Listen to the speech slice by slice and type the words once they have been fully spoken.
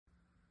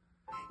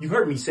You've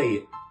heard me say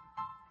it,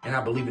 and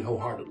I believe it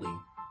wholeheartedly,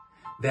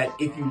 that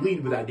if you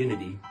lead with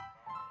identity,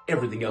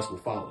 everything else will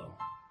follow.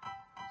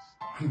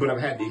 But I've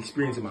had the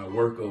experience in my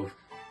work of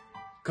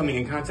coming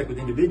in contact with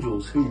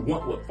individuals who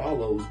want what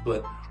follows,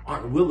 but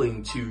aren't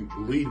willing to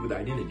lead with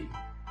identity.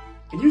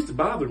 It used to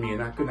bother me,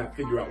 and I could not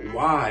figure out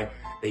why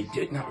they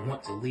did not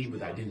want to lead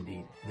with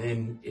identity.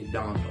 Then it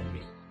dawned on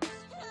me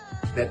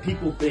that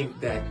people think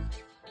that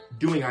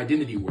doing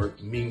identity work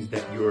means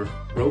that you're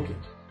broken,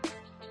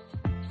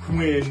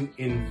 when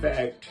in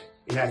fact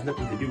it has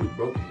nothing to do with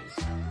brokenness,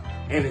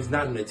 and it's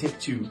not an attempt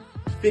to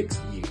fix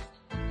you.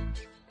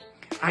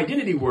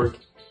 Identity work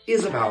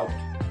is about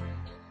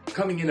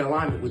coming in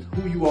alignment with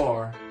who you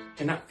are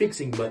and not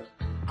fixing, but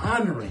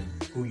honoring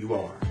who you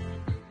are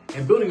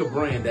and building a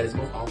brand that is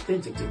most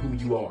authentic to who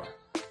you are.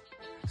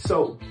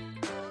 So,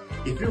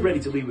 if you're ready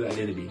to lead with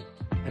identity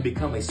and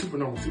become a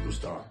supernormal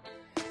superstar,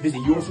 visit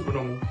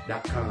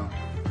yoursupernormal.com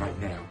right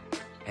now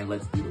and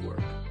let's do the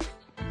work.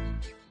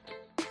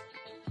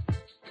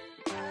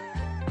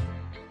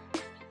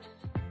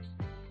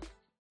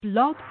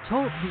 Blog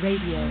Talk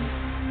Radio.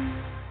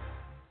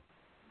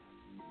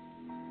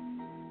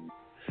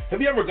 Have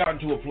you ever gotten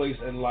to a place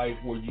in life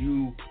where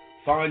you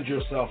find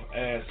yourself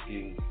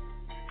asking,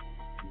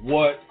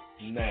 what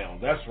now?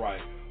 That's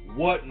right,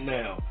 what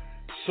now?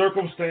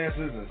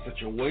 Circumstances and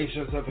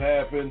situations have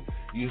happened.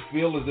 You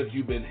feel as if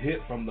you've been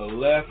hit from the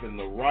left and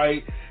the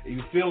right.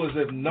 You feel as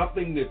if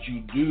nothing that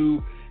you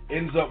do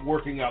ends up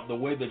working out the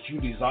way that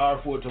you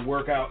desire for it to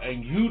work out,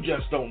 and you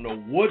just don't know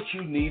what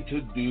you need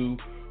to do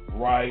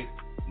right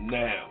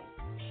now.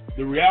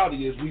 The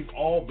reality is we've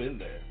all been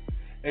there.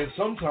 And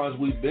sometimes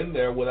we've been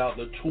there without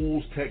the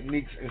tools,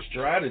 techniques, and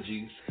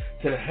strategies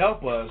to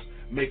help us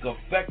make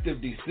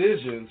effective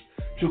decisions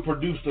to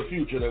produce the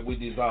future that we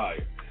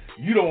desire.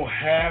 You don't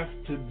have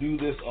to do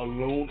this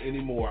alone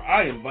anymore.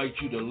 I invite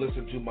you to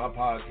listen to my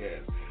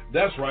podcast.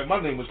 That's right,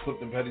 my name is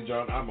Clifton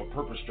Pettyjohn. I'm a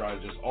purpose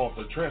strategist,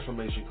 author,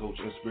 transformation coach,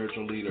 and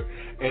spiritual leader.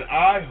 And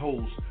I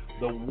host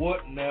the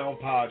What Now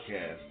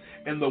podcast.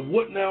 And the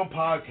What Now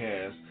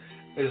podcast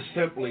is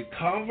simply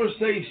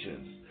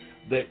conversations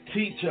that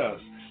teach us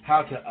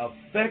how to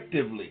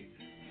effectively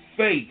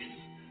face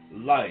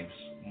life's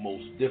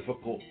most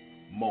difficult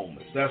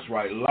moments. That's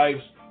right,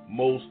 life's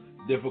most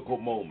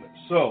difficult moments.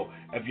 So,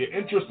 if you're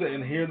interested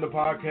in hearing the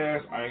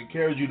podcast, I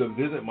encourage you to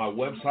visit my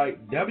website,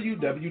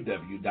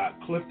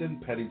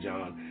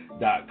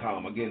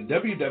 www.cliftonpettyjohn.com. Again,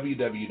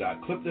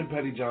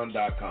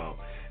 www.cliftonpettyjohn.com.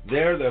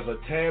 There's a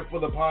tab for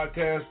the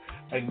podcast,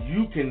 and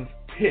you can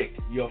pick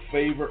your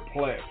favorite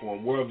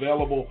platform. We're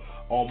available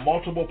on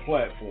multiple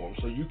platforms,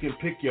 so you can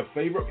pick your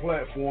favorite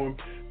platform,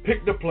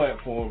 pick the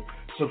platform,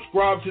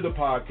 subscribe to the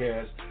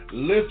podcast,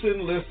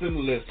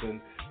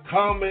 listen,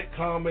 comment,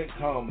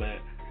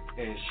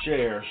 and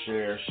share.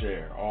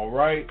 All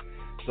right?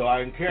 So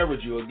I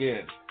encourage you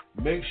again,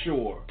 make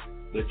sure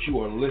that you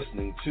are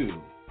listening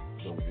to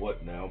the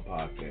What Now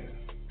podcast.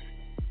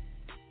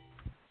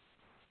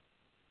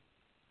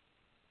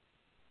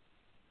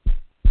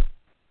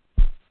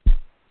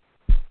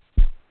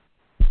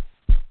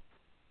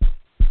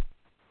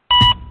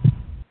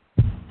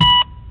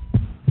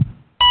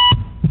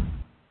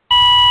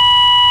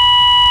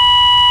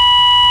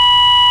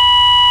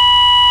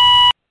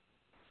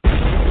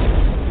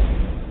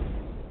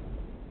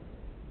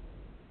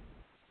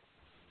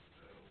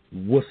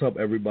 What's up,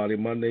 everybody?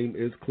 My name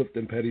is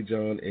Clifton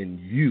Pettyjohn, and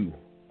you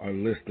are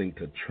listening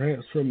to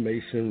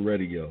Transformation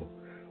Radio,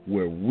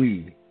 where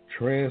we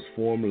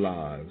transform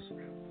lives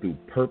through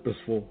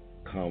purposeful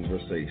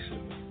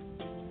conversation.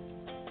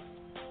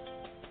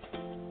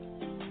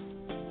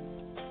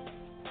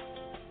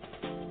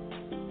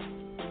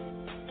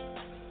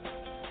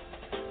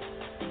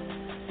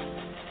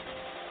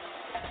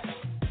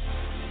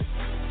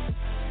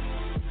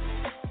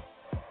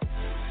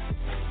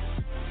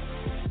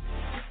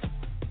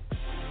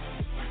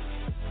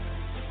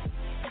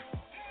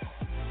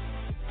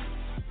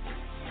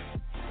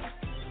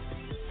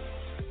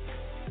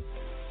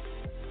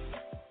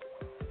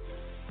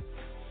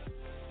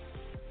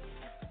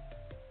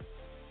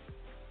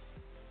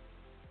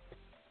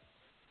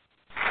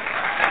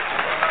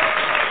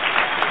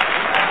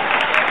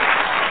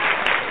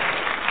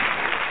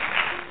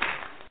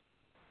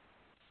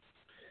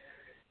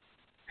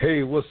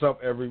 Hey, what's up,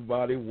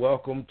 everybody?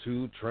 Welcome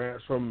to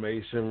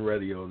Transformation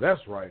Radio. That's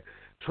right,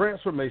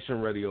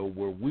 Transformation Radio,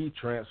 where we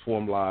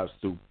transform lives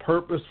through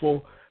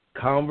purposeful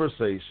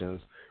conversations,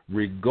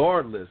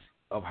 regardless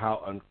of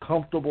how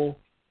uncomfortable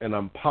and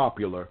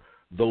unpopular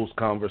those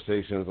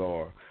conversations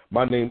are.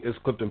 My name is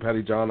Clifton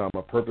Pettyjohn. I'm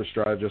a purpose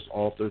strategist,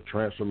 author,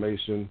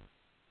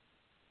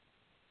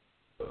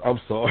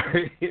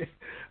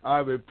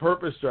 I'm a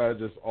purpose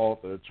strategist,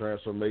 author,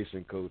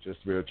 transformation coach, and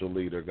spiritual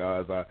leader,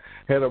 guys. I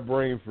had a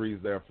brain freeze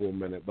there for a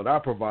minute, but I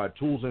provide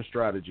tools and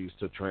strategies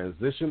to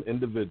transition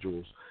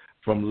individuals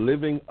from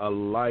living a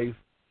life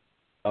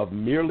of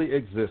merely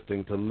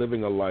existing to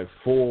living a life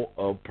full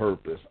of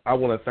purpose. I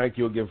want to thank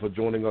you again for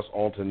joining us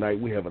on tonight.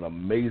 We have an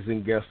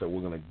amazing guest that we're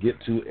going to get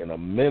to in a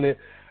minute,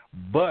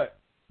 but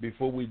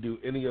before we do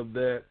any of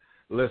that,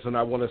 Listen,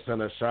 I want to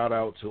send a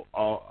shout-out to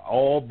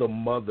all the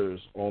mothers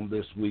on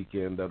this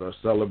weekend that are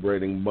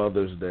celebrating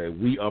Mother's Day.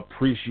 We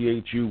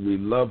appreciate you. We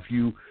love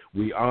you.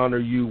 We honor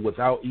you.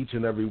 Without each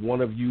and every one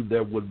of you,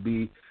 there would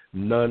be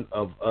none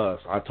of us.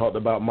 I talked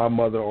about my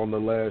mother on the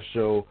last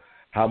show,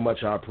 how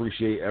much I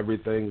appreciate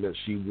everything that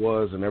she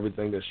was and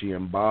everything that she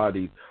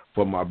embodied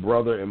for my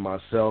brother and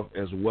myself,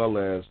 as well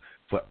as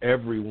for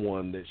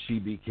everyone that she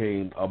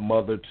became a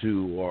mother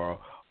to, or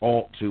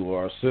aunt to,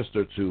 or a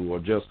sister to, or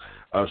just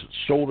a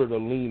shoulder to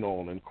lean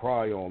on and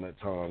cry on at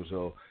times.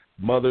 So,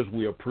 mothers,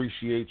 we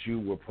appreciate you.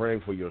 We're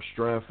praying for your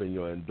strength and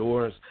your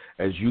endurance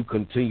as you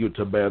continue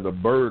to bear the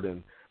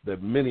burden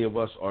that many of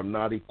us are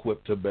not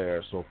equipped to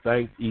bear. So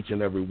thank each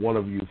and every one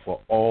of you for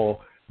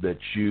all that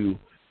you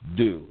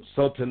do.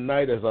 So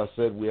tonight, as I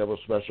said, we have a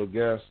special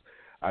guest.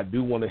 I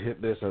do want to hit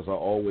this as I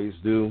always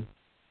do.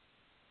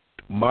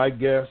 My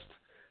guests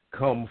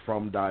come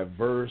from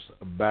diverse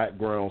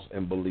backgrounds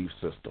and belief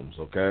systems,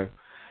 okay?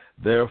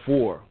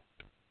 Therefore,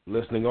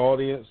 listening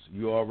audience,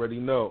 you already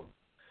know,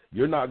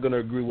 you're not going to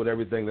agree with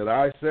everything that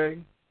I say.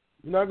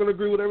 You're not going to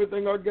agree with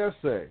everything our guests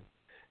say,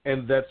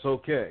 and that's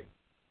okay.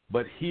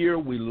 But here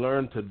we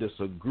learn to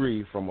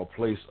disagree from a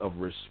place of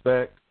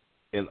respect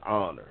and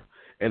honor.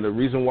 And the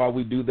reason why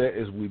we do that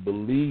is we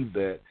believe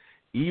that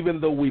even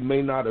though we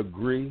may not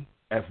agree,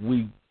 if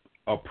we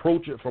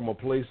approach it from a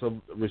place of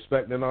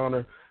respect and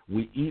honor,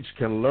 we each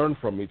can learn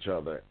from each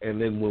other.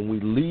 And then when we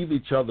leave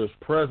each other's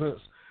presence,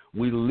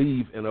 we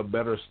leave in a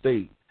better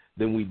state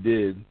than we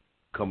did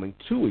coming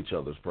to each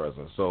other's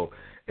presence. So,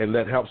 and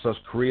that helps us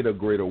create a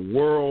greater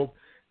world,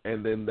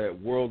 and then that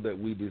world that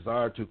we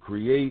desire to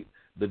create,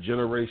 the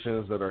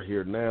generations that are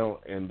here now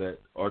and that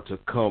are to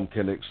come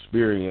can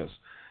experience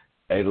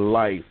a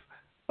life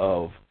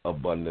of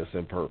abundance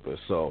and purpose.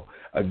 So,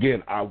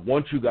 again, I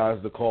want you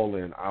guys to call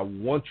in. I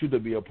want you to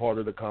be a part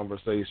of the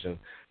conversation.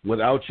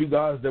 Without you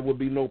guys, there would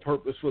be no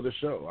purpose for the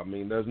show. I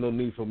mean, there's no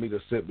need for me to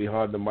sit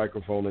behind the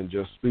microphone and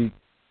just speak,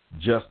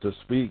 just to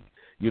speak.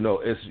 You know,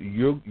 it's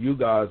you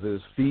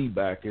guys'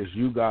 feedback, it's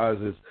you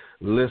guys'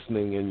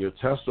 listening and your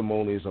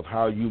testimonies of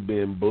how you've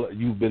been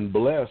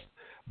blessed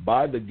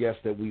by the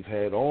guests that we've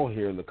had on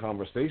here and the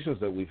conversations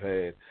that we've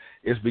had.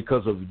 It's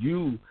because of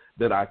you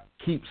that I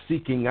keep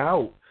seeking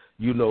out,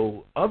 you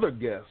know, other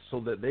guests so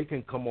that they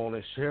can come on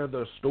and share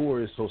their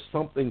stories so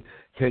something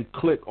can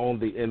click on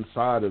the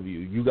inside of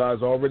you. You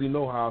guys already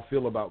know how I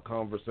feel about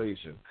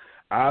conversation.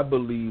 I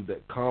believe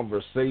that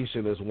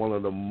conversation is one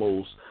of the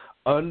most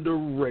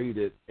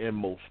underrated and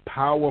most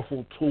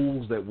powerful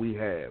tools that we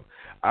have.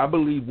 I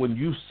believe when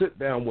you sit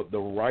down with the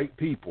right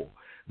people,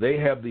 they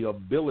have the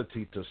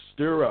ability to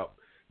stir up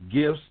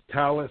gifts,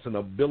 talents, and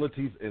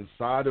abilities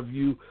inside of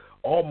you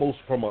almost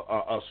from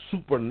a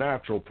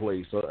supernatural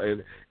place,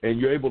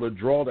 and you're able to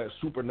draw that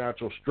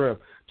supernatural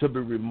strength to be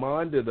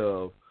reminded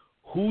of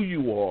who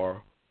you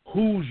are,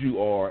 whose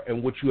you are,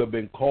 and what you have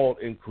been called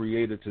and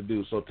created to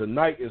do. So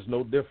tonight is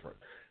no different.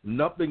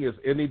 Nothing is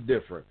any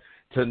different.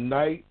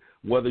 Tonight,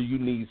 whether you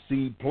need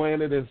seed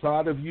planted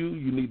inside of you,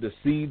 you need the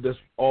seed that's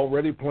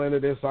already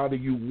planted inside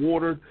of you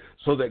watered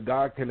so that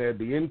God can add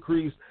the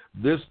increase,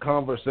 this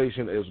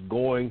conversation is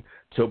going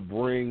to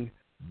bring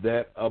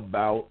that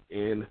about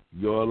in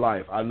your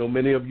life. I know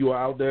many of you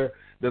are out there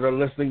that are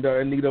listening that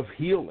are in need of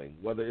healing,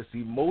 whether it's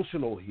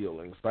emotional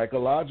healing,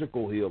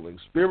 psychological healing,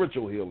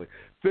 spiritual healing,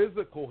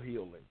 physical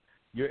healing.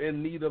 You're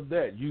in need of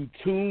that. You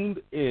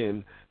tuned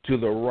in to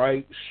the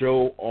right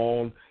show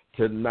on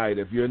tonight.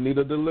 If you're in need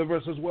of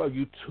deliverance as well,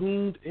 you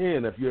tuned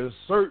in. If you're in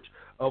search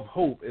of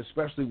hope,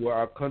 especially where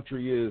our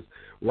country is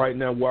right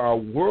now, where our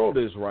world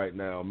is right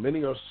now,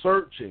 many are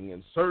searching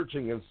and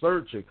searching and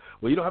searching.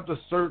 Well, you don't have to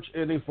search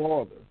any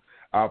farther.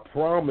 I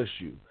promise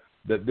you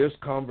that this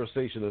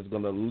conversation is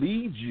going to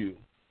lead you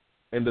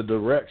in the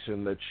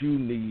direction that you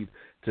need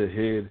to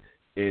head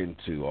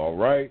into, all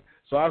right?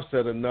 So I've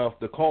said enough.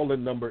 The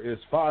call-in number is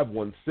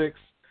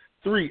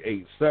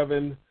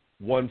 516-387-1756.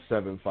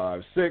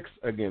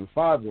 Again,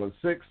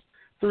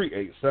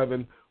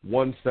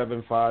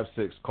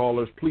 516-387-1756.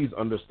 Callers, please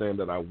understand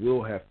that I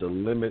will have to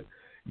limit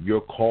your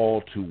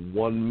call to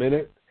 1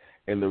 minute.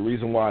 And the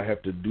reason why I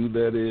have to do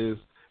that is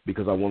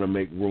because I want to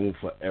make room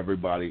for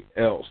everybody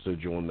else to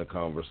join the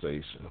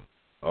conversation.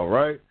 All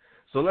right?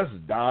 So let's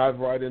dive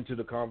right into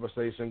the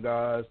conversation,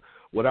 guys.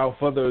 Without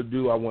further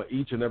ado, I want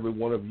each and every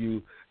one of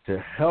you to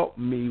help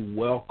me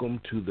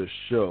welcome to the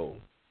show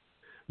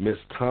Miss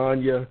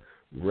Tonya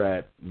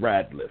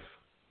Ratliff.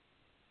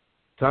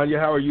 Tonya,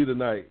 how are you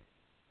tonight?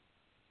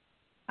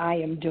 I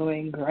am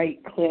doing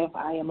great, Cliff.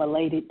 I am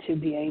elated to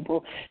be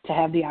able to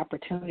have the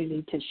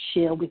opportunity to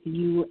share with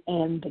you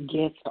and the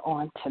guests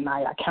on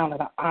tonight. I count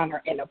it an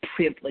honor and a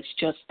privilege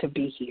just to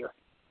be here.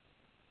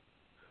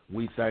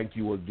 We thank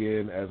you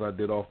again, as I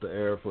did off the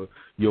air, for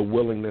your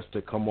willingness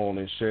to come on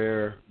and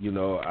share. You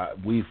know,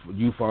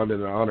 you find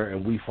it an honor,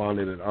 and we find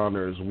it an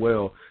honor as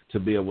well to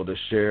be able to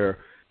share,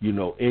 you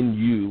know, in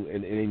you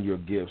and in your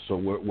gifts. So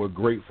we're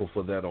grateful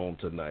for that on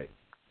tonight.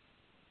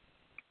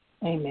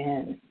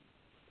 Amen.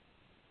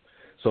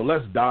 So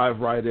let's dive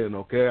right in,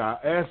 okay? I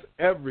asked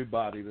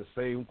everybody the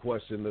same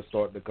question to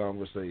start the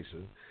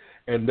conversation,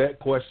 and that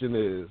question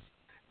is,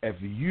 if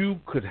you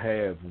could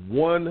have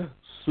one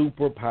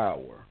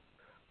superpower,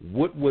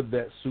 what would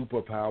that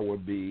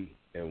superpower be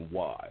and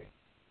why?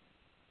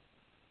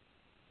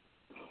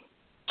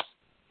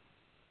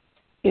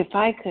 If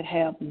I could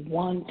have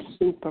one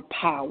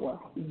superpower,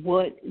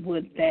 what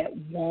would that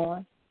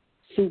one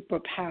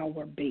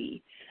superpower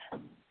be?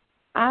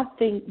 I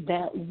think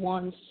that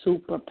one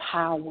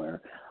superpower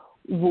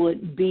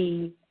would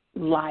be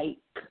like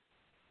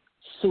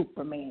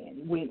Superman.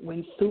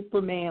 When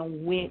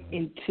Superman went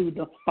into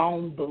the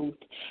phone booth,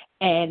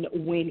 and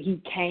when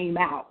he came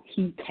out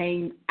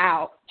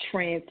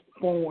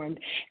transformed,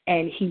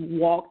 and he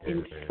walked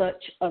in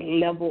such a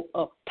level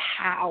of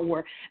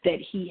power that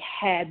he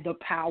had the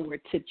power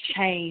to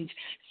change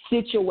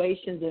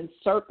situations and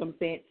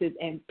circumstances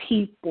and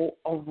people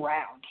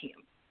around him.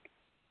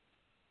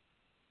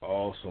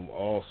 Awesome.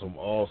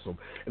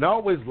 And I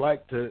always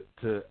like to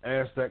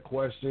ask that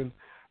question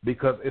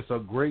because it's a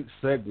great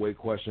segue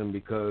question,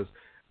 because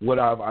what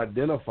I've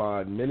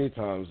identified many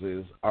times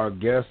is our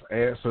guests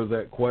answer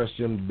that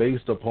question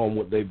based upon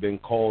what they've been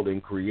called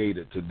and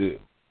created to do.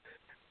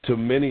 To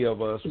many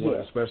of us,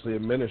 especially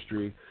in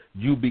ministry,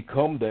 you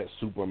become that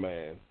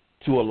Superman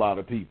to a lot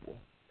of people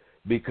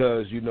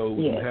because, you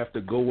have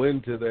to go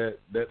into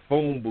that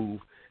phone booth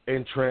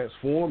and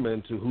transform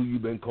into who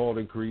you've been called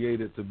and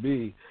created to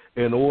be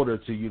in order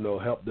to,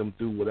 help them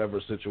through whatever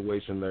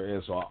situation they're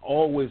in. So I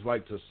always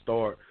like to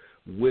start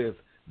with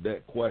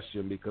that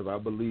question because I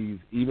believe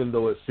even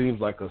though it seems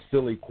like a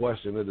silly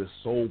question, it is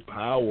so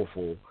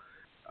powerful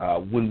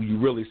when you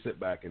really sit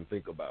back and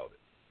think about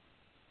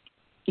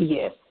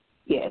it.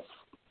 Yes.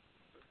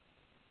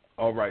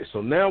 All right,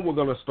 so now we're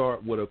going to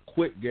start with a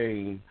quick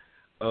game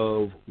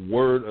of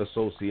word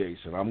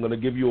association. I'm going to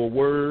give you a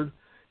word.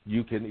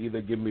 You can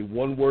either give me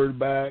one word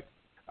back.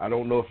 I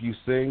don't know if you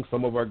sing.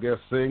 Some of our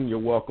guests sing. You're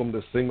welcome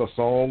to sing a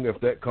song if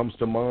that comes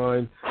to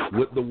mind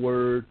with the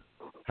word,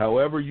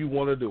 however you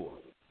want to do it.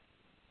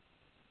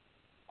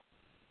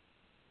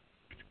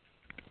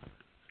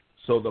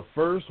 So the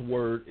first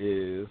word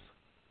is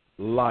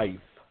life.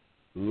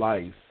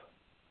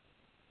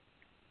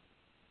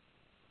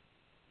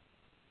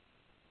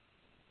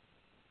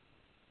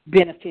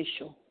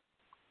 Beneficial.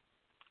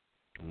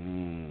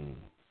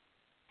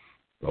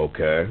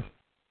 Okay.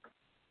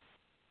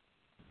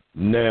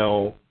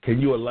 Now,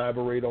 can you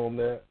elaborate on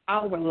that?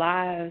 Our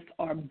lives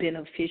are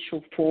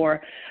beneficial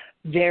for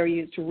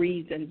various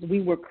reasons.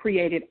 We were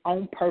created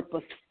on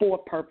purpose, for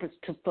purpose,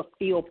 to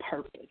fulfill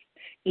purpose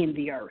in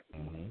the earth.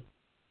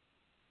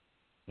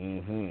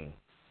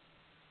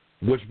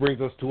 Which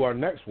brings us to our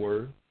next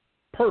word,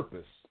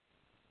 purpose.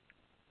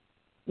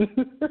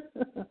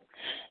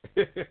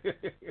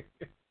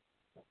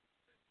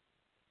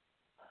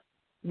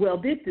 Well,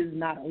 this is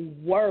not a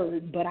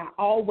word, but I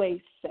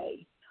always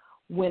say,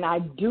 when I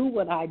do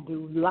what I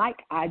do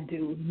like I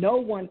do, no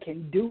one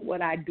can do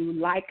what I do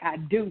like I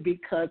do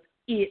because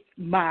it's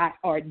my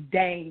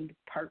ordained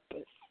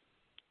purpose.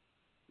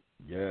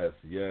 Yes.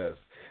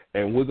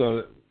 And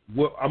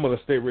I'm going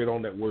to stay right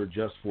on that word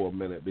just for a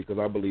minute because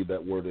I believe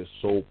that word is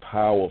so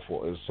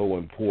powerful and so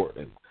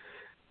important.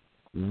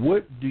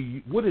 What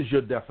is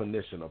your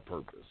definition of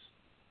purpose?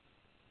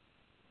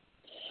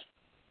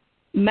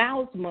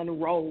 Miles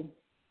Monroe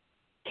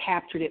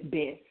captured it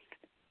best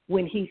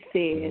when he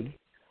said,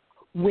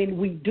 when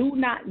we do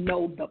not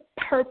know the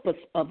purpose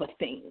of a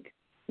thing,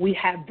 we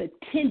have the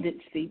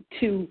tendency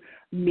to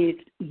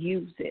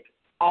misuse it.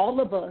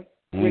 All of us,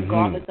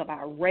 regardless of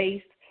our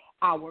race,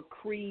 our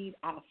creed,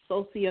 our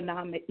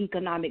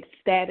socioeconomic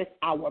status,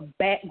 our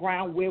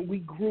background, where we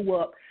grew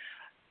up,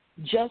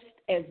 just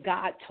as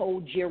God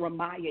told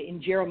Jeremiah in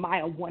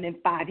Jeremiah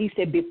 1:5, he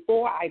said,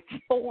 before I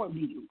formed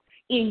you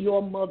in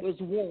your mother's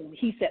womb,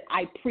 he said,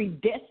 I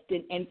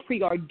predestined and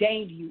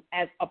preordained you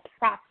as a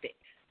prophet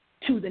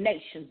to the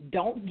nations.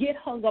 Don't get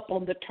hung up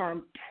on the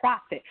term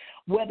prophet,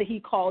 whether he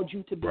called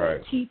you to be a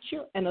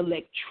teacher, an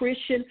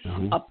electrician,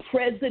 a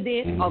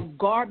president, a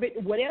garbage,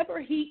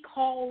 whatever he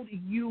called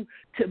you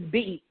to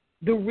be.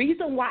 The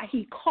reason why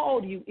he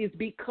called you is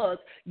because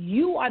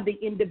you are the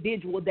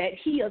individual that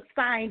he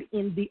assigned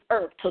in the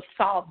earth to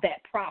solve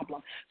that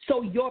problem.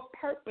 So your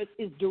purpose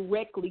is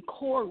directly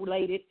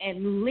correlated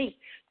and linked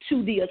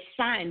to the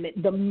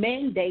assignment, the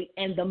mandate,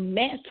 and the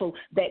mantle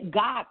that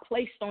God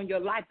placed on your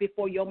life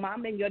before your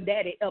mom and your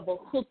daddy ever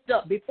hooked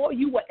up. Before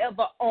you were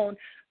ever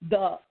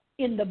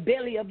in the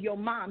belly of your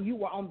mom, you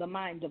were on the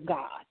mind of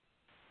God.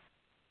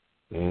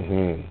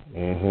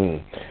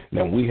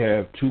 Now, we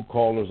have two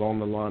callers on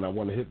the line. I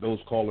want to hit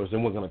those callers,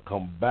 then we're going to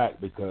come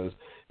back because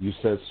you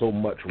said so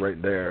much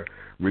right there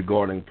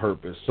regarding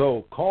purpose.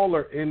 So,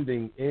 caller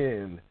ending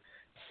in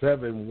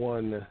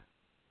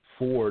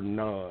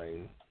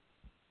 7149,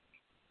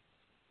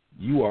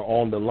 you are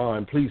on the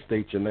line. Please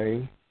state your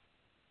name.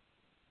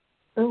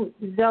 Oh,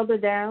 Zelda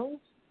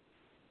Downs.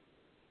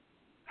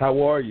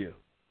 How are you?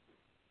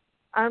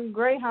 I'm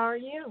great. How are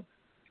you?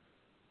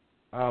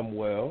 I'm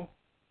well.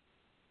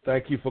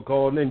 Thank you for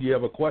calling in. Do you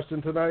have a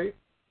question tonight?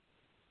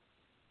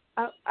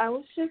 I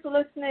was just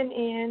listening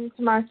in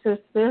to my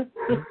sister.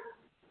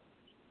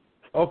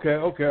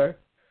 Okay.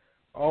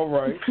 All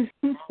right.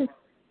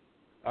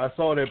 I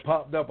saw that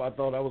popped up. I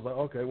thought, I was like,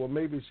 okay, well,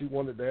 maybe she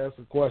wanted to ask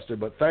a question.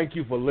 But thank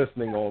you for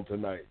listening on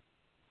tonight.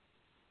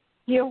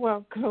 You're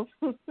welcome.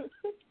 All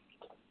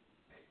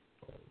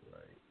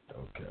right.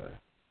 Okay.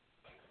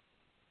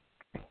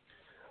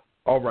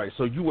 All right.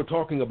 So you were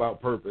talking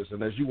about purpose.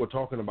 And as you were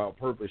talking about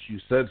purpose, you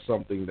said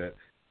something that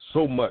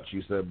so much,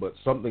 you said, but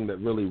something that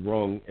really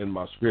rung in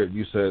my spirit.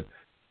 You said,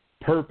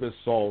 purpose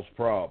solves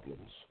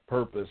problems.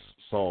 Purpose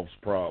solves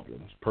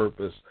problems.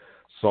 Purpose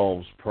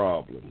solves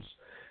problems.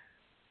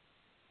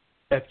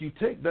 If you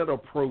take that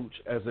approach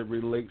as it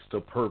relates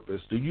to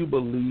purpose, do you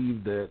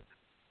believe that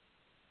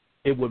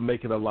it would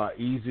make it a lot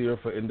easier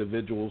for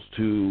individuals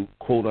to,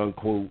 quote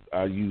unquote,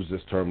 I use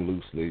this term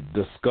loosely,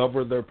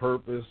 discover their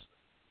purpose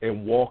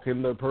and walk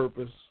in their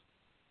purpose?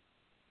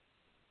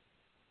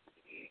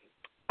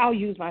 I'll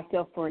use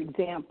myself for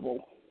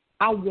example.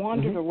 I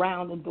wandered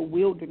around in the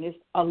wilderness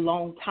a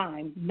long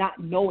time,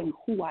 not knowing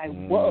who I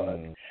was,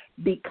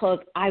 because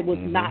I was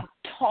not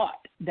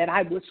taught that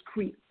I was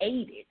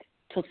created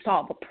to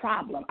solve a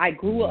problem. I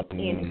grew up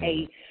in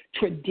a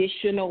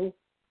traditional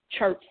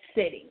church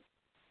setting.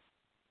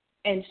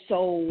 And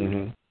so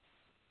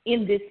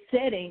in this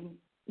setting,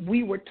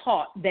 we were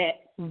taught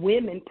that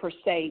women per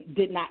se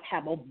did not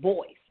have a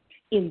voice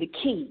in the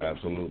kingdom.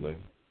 Absolutely.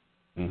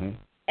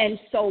 And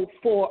so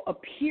for a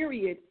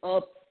period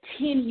of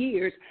 10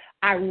 years,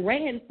 I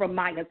ran from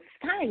my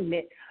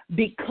assignment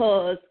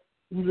because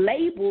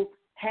labels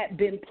had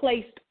been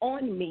placed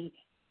on me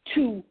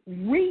to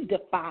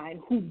redefine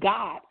who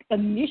God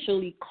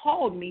initially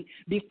called me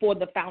before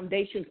the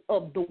foundations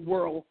of the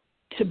world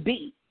to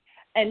be.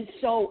 And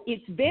so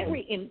it's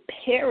very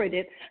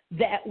imperative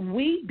that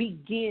we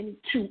begin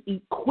to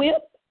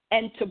equip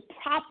and to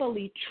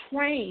properly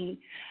train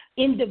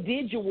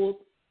individuals,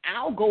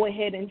 I'll go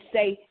ahead and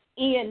say,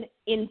 in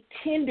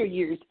tender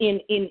years,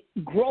 in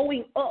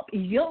growing up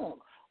young,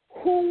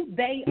 who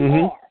they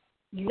are,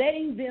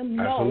 letting them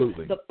know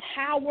the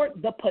power,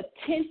 the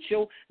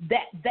potential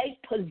that they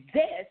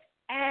possess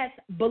as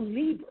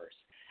believers,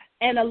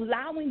 and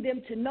allowing them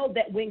to know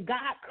that when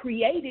God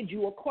created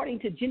you, according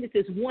to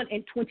Genesis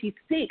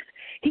 1:26,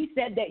 he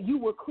said that you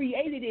were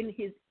created in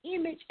his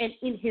image and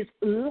in his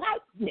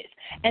likeness.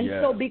 And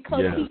so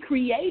because he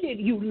created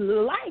you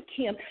like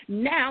him,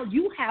 now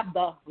you have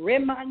the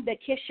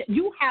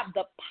you have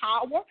the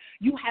power,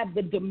 you have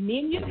the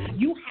dominion,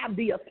 you have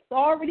the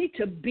authority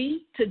to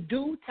be, to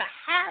do, to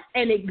have,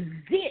 and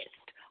exist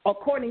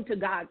according to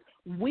God's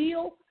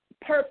will,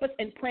 purpose,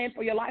 and plan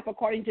for your life,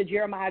 according to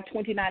Jeremiah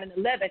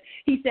 29:11.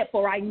 He said,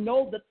 for I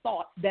know the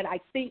thoughts that I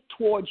think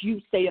towards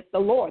you, saith the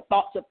Lord,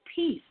 thoughts of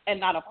peace and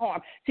not of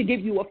harm, to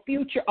give you a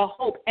future, a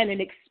hope, and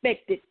an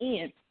expected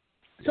end.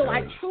 So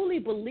I truly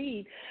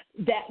believe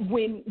that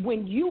when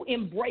you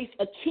embrace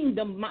a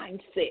kingdom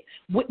mindset,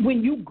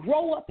 when you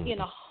grow up in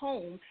a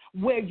home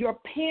where your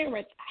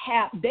parents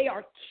they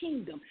are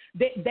kingdom,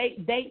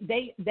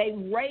 they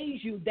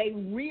raise you, they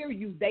rear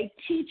you, they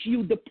teach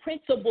you the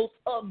principles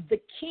of the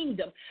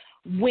kingdom.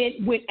 When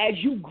as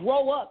you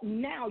grow up,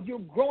 now you're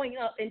growing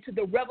up into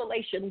the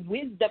revelation,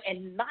 wisdom,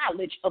 and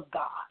knowledge of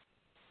God.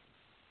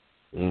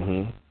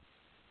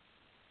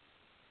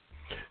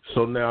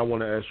 So now I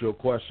want to ask you a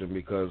question,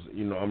 because,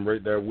 I'm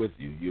right there with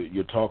you.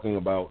 You're talking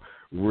about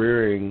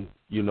rearing,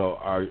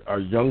 our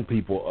young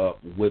people up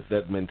with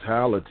that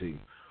mentality.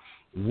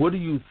 What do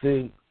you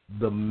think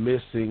the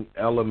missing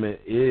element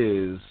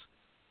is,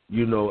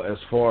 as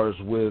far as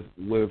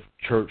with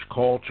church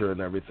culture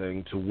and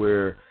everything, to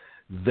where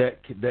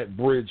that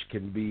bridge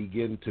can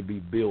begin to be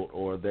built,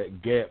 or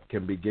that gap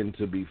can begin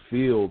to be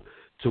filled,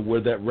 to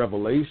where that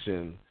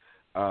revelation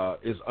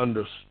is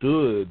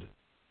understood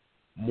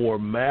more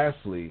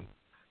massively,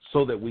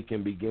 so that we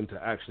can begin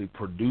to actually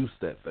produce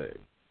that thing?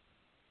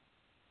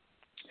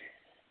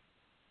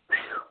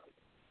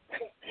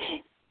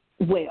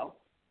 Well,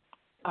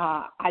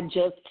 I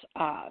just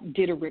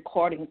did a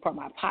recording for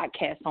my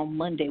podcast on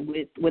Monday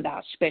with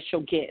our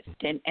special guest,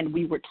 and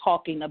we were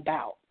talking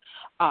about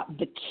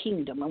the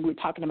kingdom, and we're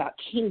talking about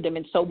kingdom.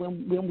 And so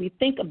when we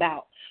think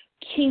about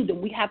kingdom,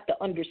 we have to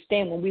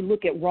understand, when we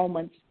look at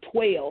Romans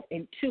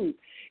 12:2,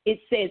 it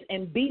says,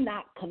 and be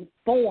not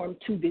conformed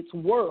to this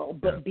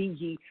world, but be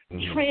ye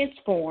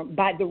transformed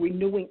by the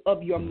renewing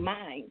of your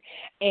mind.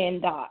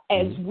 And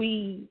as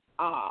we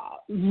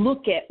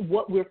look at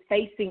what we're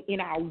facing in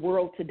our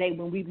world today,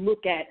 when we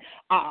look at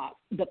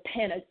the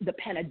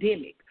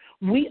pandemic,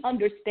 we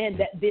understand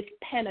that this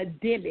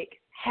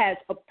pandemic has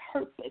a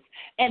purpose.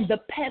 And the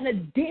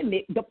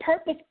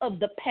purpose of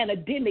the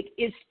pandemic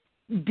is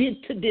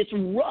to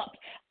disrupt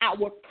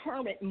our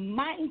current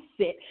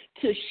mindset,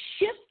 to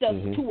shift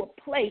us to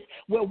a place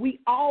where we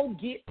all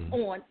get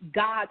on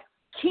God's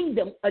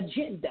kingdom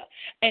agenda.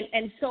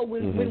 And so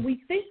when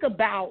we think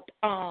about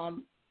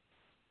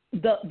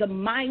the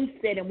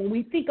mindset, and when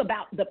we think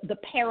about the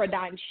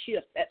paradigm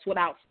shift, that's what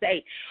I'll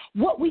say.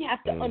 What we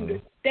have to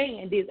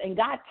understand is, and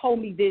God told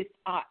me this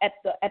at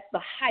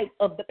the height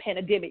of the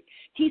pandemic.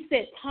 He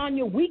said,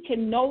 Tonya, we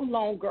can no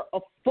longer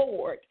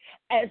afford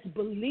as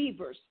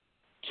believers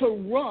to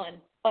run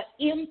an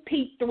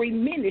MP3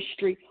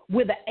 ministry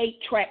with an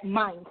 8-track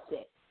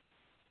mindset.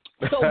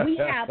 So we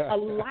have a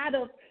lot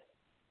of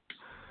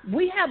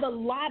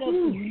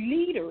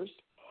leaders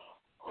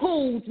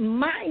whose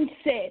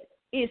mindset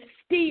is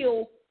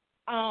still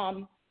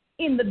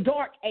in the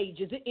dark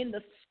ages, in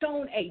the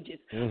stone ages.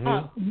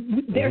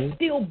 They're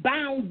still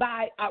bound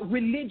by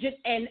religion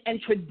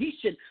and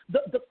tradition,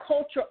 the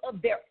culture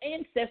of their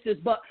ancestors.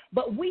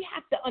 But we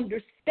have to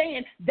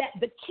understand that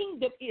the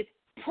kingdom is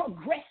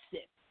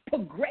progressing.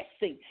 It's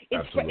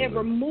Absolutely.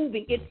 forever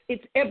moving.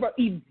 It's ever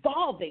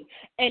evolving.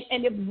 And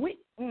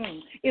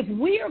if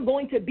we are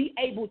going to be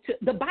able to,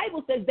 the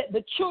Bible says that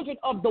the children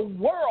of the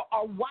world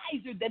are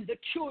wiser than the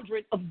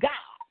children of God.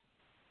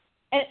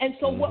 And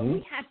so what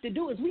we have to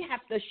do is we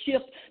have to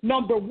shift,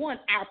 number one,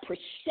 our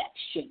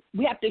perception.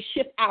 We have to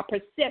shift our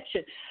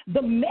perception.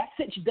 The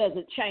message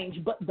doesn't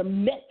change, but the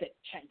method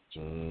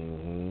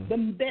changes. The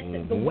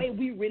method, the way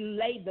we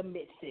relay the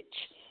message,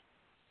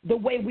 the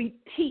way we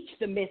teach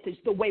the message,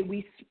 the way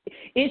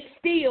it's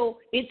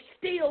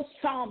still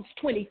Psalms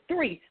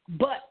 23,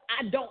 but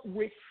I don't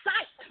recite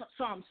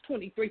Psalms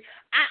 23.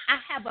 I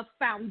have a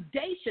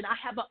foundation. I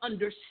have an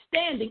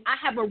understanding. I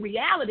have a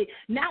reality.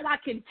 Now I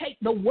can take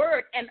the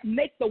word and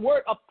make the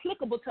word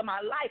applicable to my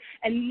life.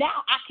 And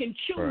now I can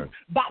choose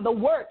by the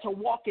word to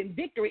walk in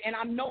victory. And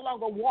I'm no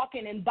longer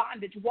walking in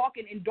bondage,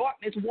 walking in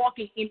darkness,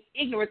 walking in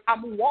ignorance.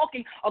 I'm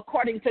walking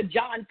according to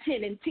John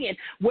 10:10,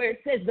 where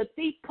it says, the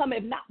thief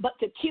cometh not but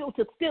to kill,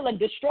 to steal, and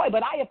destroy.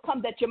 But I have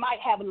come that you might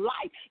have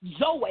life,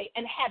 Zoe,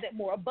 and have it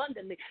more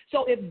abundantly.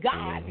 So if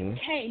God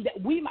came that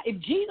we might, if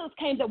Jesus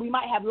came that we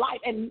might have life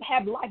and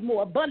have life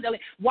more abundantly,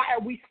 why are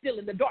we still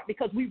in the dark?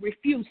 Because we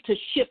refuse to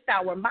shift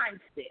our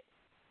mindset.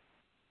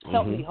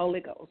 Help me,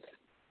 Holy Ghost.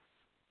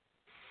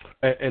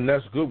 And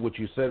that's good what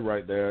you said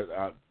right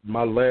there.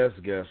 My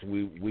last guest,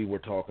 we were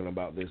talking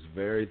about this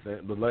very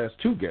thing. The last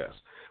two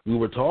guests, we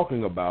were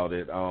talking about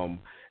it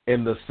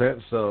in the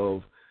sense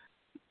of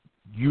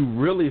you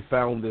really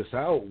found this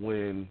out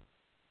when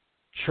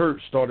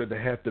church started to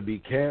have to be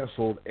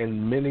canceled,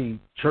 and many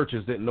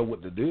churches didn't know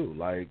what to do.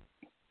 Like,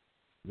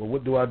 well,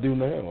 what do I do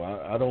now?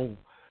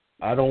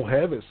 I don't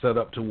have it set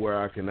up to where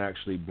I can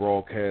actually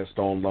broadcast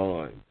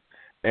online.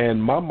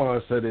 And my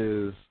mindset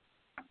is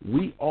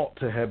we ought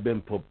to have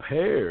been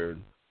prepared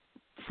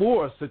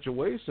for a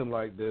situation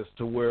like this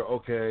to where,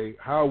 okay,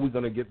 how are we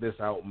going to get this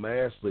out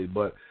massively?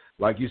 But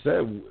like you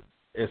said,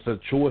 it's a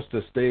choice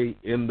to stay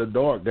in the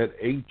dark. That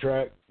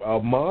 8-track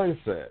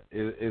mindset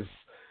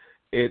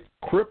it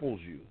cripples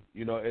you.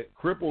 You know, it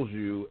cripples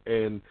you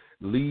and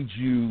leads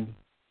you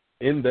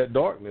in that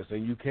darkness,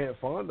 and you can't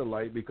find the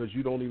light because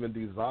you don't even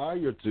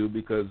desire to,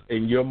 because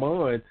in your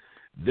mind,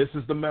 this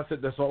is the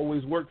method that's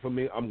always worked for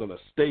me. I'm going to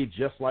stay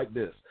just like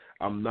this.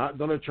 I'm not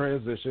going to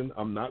transition.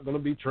 I'm not going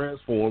to be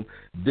transformed.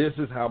 This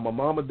is how my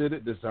mama did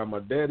it. This is how my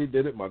daddy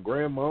did it, my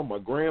grandma, my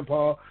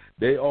grandpa.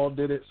 They all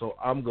did it, so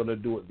I'm going to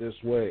do it this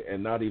way,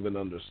 and not even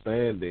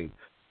understanding,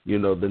 you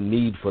know, the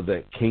need for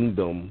that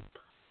kingdom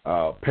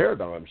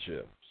paradigm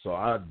shift. So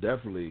I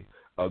definitely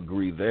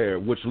agree there,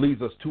 which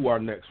leads us to our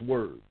next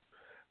word.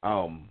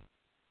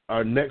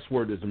 Our next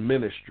word is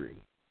ministry.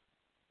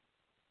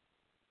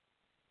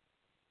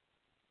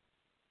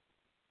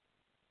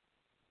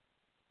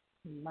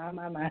 My.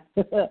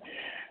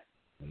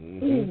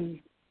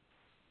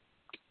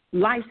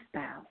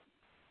 Lifestyle.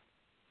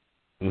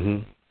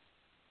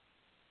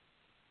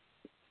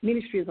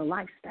 Ministry is a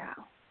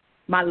lifestyle.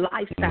 My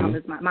lifestyle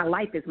is my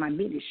life is my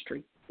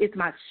ministry. It's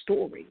my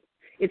story.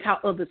 It's how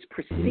others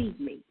perceive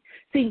me.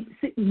 See,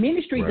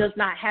 ministry does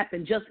not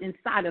happen just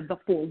inside of the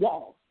four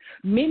walls.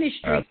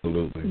 Ministry,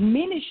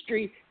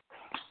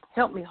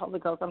 help me, Holy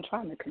Ghost, I'm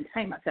trying to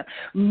contain myself.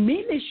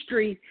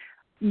 Ministry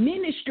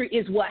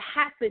is what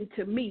happened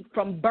to me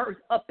from birth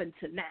up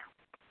until now.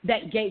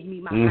 That gave me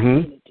my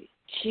identity.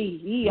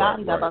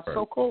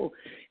 So cool.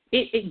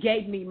 It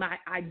gave me my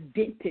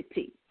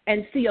identity.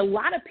 And see, a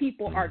lot of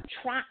people are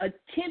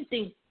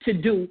attempting to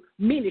do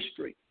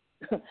ministry.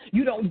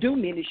 You don't do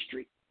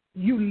ministry.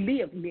 You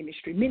live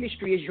ministry.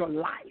 Ministry is your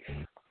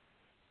life.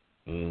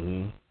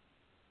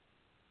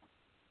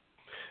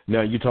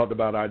 Now, you talked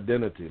about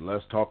identity.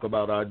 Let's talk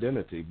about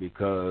identity,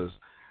 because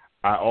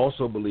I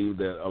also believe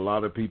that a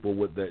lot of people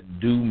with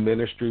that do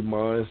ministry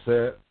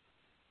mindset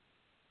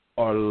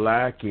are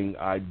lacking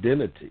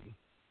identity.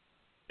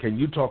 Can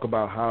you talk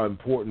about how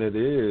important it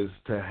is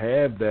to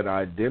have that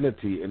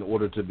identity in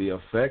order to be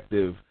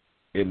effective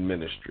in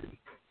ministry?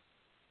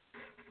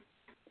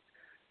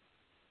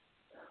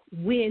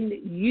 When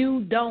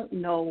you don't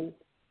know,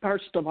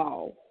 first of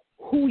all,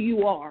 who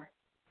you are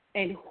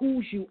and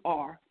whose you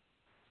are,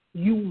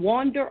 you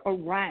wander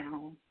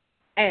around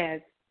as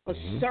a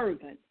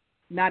servant,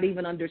 not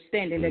even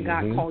understanding that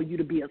God called you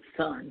to be a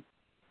son.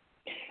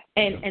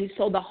 And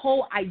so the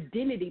whole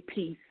identity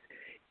piece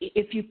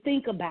if you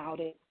think about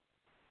it,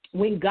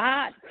 when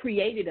God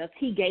created us,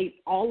 he gave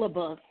all of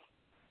us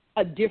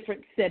a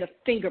different set of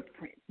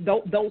fingerprints.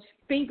 Those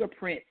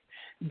fingerprints,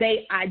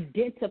 they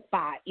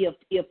identify if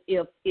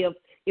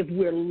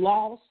we're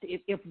lost,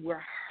 if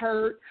we're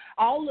hurt.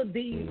 All of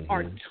these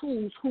are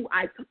tools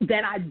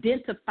that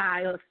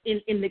identify us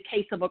in the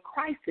case of a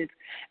crisis.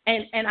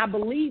 And I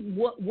believe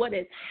what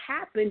has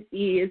happened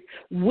is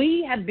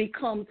we have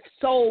become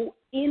so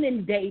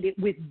inundated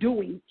with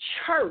doing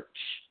church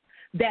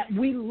that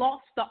we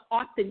lost the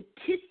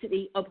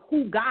authenticity of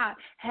who God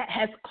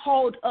has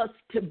called us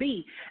to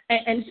be.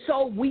 And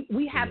so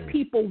we have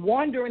people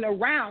wandering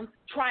around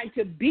trying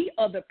to be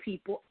other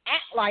people,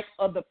 act like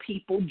other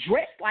people,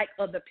 dress like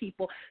other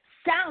people,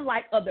 sound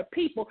like other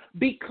people,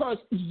 because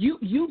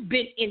you've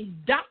been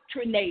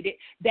indoctrinated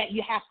that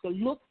you have to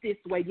look this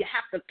way, you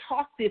have to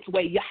talk this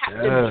way, you have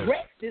to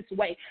dress this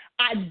way.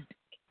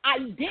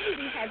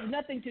 Identity has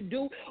nothing to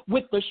do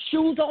with the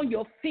shoes on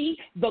your feet,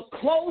 the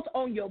clothes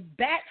on your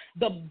back,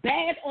 the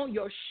bag on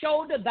your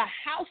shoulder, the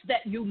house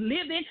that you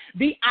live in.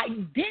 The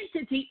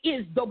identity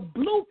is the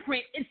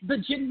blueprint. It's the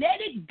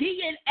genetic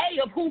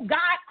DNA of who God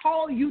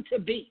called you to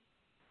be.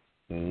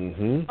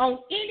 On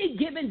any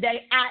given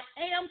day, I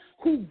am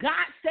who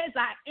God says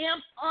I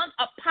am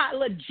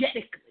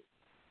unapologetically.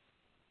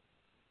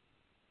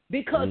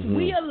 Because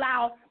we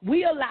allow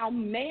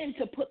man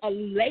to put a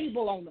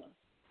label on us,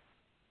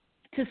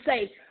 to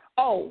say,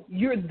 oh,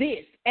 you're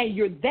this and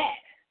you're that.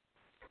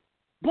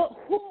 But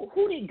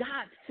who did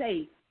God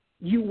say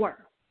you were?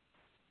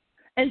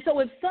 And so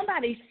if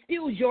somebody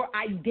steals your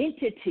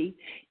identity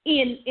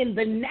in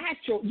the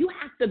natural, you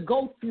have to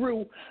go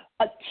through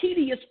a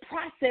tedious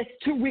process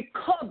to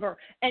recover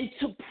and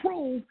to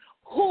prove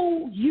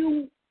who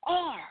you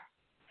are.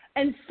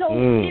 And so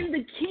in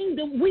the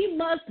kingdom, we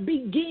must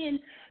begin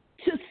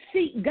to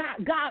seek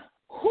God. God,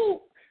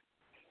 who?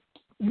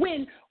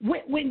 When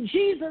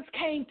Jesus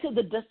came to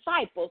the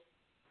disciples,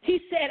 he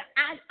said,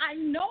 I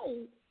know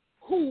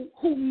who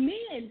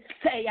men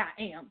say I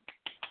am,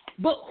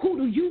 but who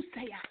do you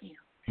say I am?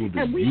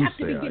 And we have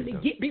to begin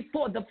to get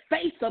before the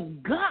face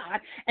of God.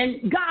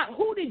 And God,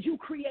 who did you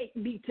create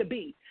me to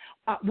be?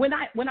 When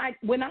I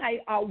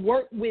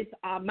work with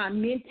my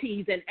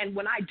mentees and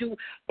when I do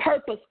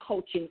purpose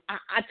coaching,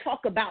 I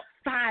talk about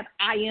 5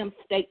 I am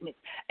statements.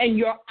 And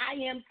your I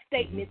am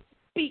statements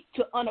speak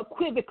to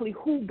unequivocally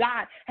who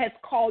God has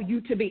called you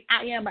to be.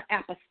 I am an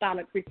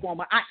apostolic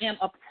reformer. I am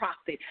a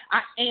prophet.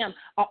 I am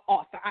an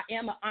author. I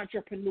am an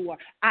entrepreneur.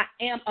 I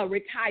am a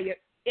retired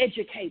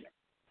educator.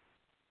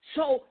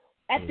 So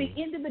at the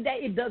end of the day,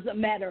 it doesn't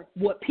matter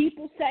what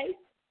people say.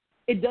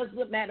 It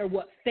doesn't matter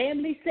what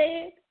family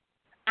said.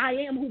 I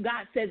am who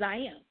God says I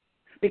am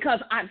because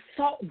I've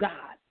sought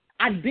God.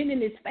 I've been in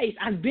his face.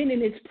 I've been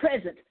in his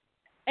presence.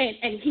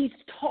 And he's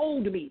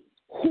told me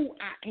who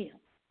I am.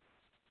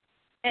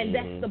 And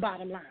that's the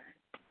bottom line.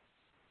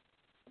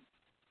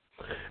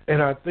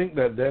 And I think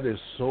that is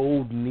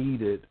so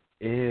needed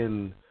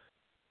in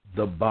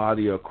the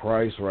body of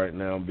Christ right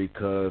now,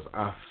 because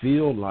I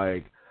feel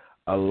like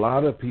a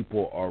lot of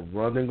people are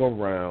running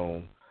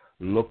around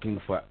looking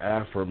for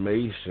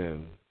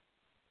affirmation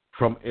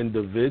from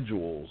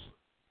individuals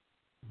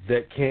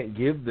that can't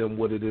give them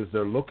what it is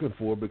they're looking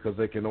for, because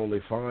they can only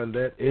find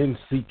that in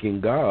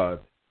seeking God,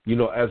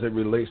 as it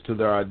relates to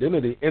their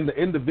identity. And the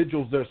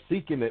individuals they're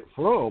seeking it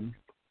from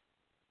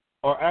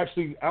are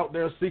actually out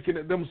there seeking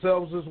it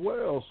themselves as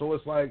well. So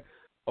it's like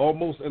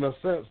almost in a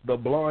sense the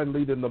blind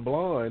leading the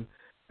blind.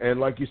 And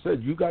like you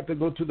said, you got to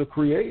go to the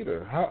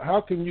Creator.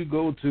 How can you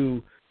go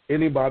to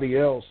anybody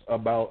else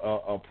about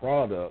a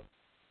product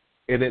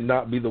and it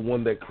not be the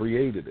one that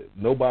created it?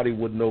 Nobody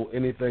would know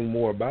anything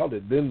more about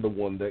it than the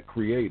one that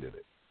created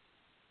it.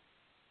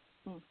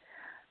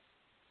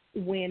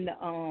 When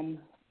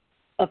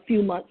a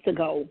few months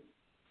ago,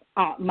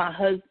 my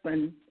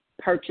husband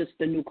purchased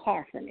a new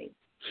car for me.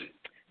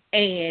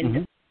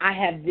 And I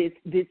have this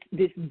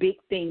big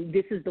thing.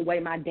 This is the way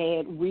my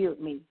dad reared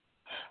me.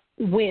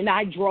 When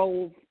I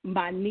drove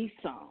my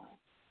Nissan,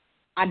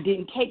 I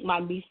didn't take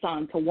my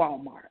Nissan to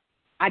Walmart.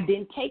 I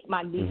didn't take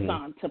my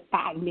Nissan to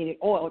 5-minute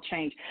oil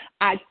change.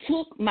 I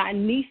took my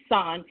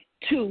Nissan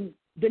to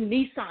the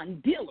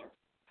Nissan dealer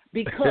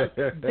because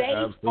they're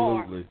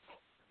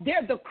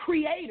the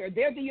creator.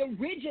 They're the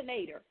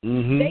originator.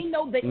 They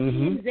know the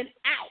ins and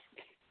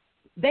outs.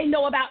 They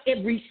know about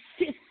every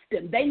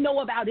system. They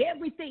know about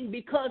everything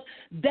because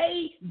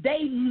they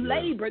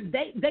labor,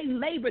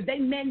 they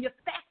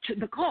manufacture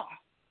the car.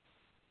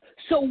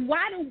 So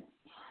why do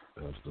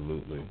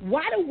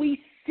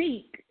we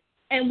seek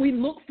and we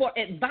look for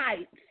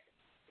advice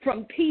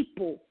from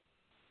people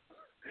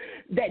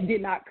that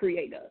did not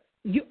create us?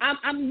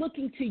 I'm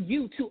looking to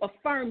you to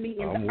affirm me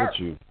in the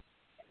earth.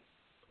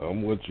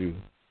 I'm with you.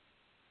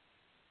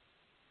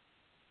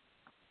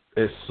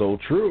 It's so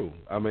true.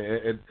 I mean,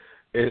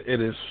 it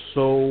is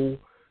so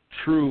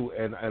true,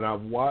 and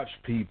I've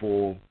watched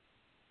people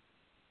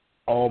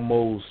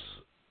almost,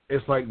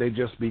 it's like they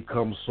just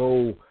become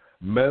so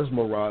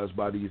mesmerized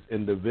by these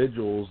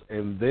individuals,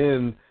 and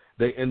then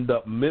they end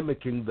up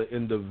mimicking the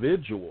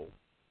individual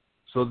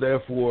So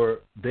therefore,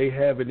 they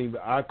haven't even.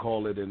 I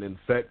call it an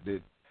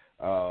infected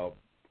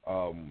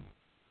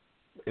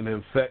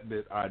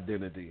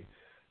identity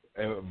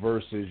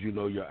versus,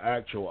 your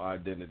actual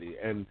identity.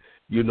 And,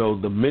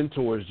 the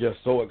mentor is just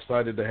so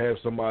excited to have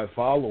somebody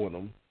following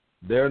them.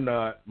 They're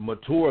not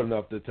mature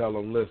enough to tell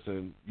them,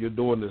 listen, you're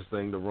doing this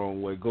thing the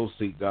wrong way. Go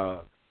seek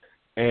God.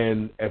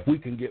 And if we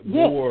can get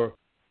more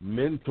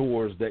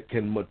mentors that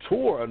can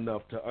mature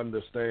enough to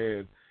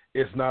understand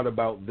it's not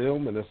about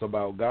them and it's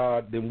about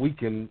God, then we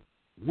can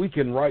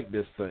write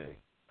this thing.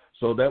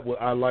 So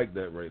I like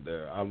that right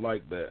there. I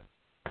like that.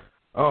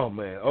 Oh,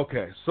 man.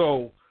 Okay.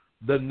 So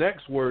the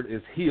next word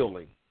is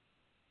healing.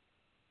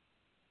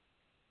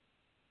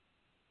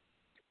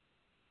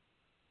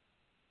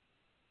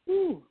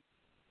 Ooh.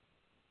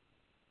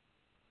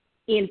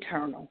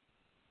 Internal.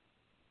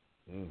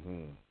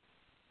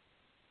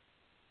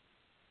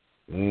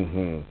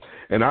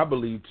 And I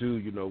believe,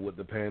 too, with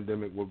the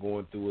pandemic we're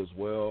going through as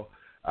well,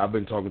 I've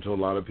been talking to a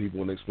lot of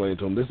people and explaining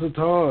to them, this is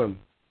time.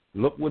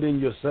 Look within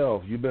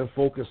yourself. You've been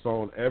focused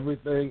on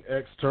everything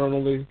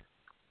externally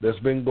that's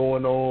been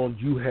going on.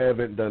 You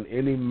haven't done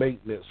any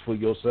maintenance for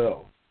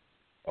yourself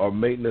or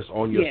maintenance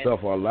on yourself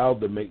or allowed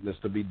the maintenance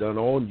to be done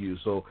on you.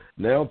 So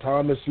now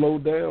time has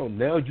slowed down.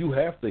 Now you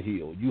have to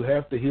heal. You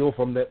have to heal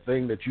from that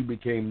thing that you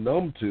became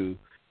numb to,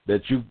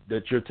 that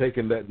you're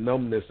taking that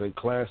numbness and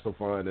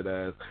classifying it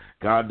as,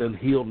 God done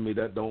healed me,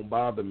 that don't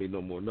bother me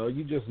no more. No,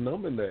 you just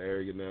numb in that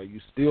area now. You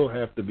still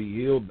have to be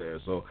healed there.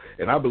 So,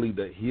 and I believe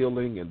that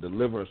healing and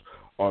deliverance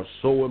are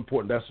so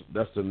important.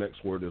 That's the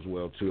next word as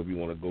well, too, if you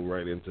want to go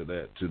right into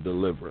that, to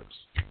deliverance.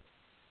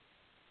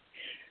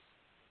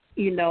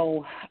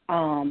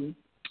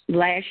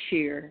 Last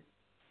year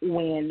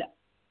when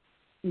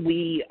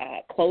we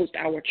closed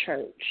our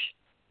church,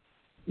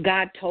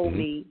 God told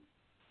me,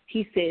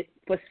 he said,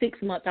 for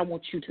 6 months, I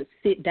want you to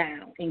sit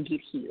down and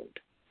get healed.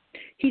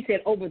 He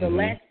said, over the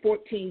last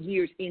 14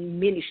 years in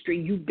ministry,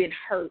 you've been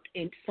hurt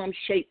in some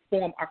shape,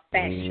 form, or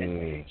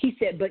fashion. He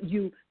said, but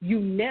you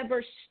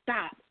never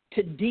stop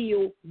to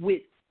deal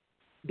with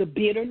the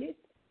bitterness.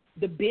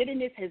 The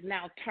bitterness has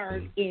now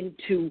turned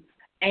into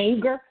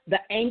anger. The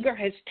anger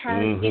has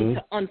turned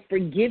into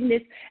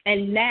unforgiveness,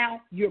 and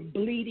now you're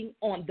bleeding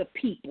on the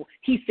people.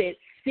 He said,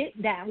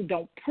 sit down,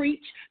 don't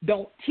preach,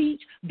 don't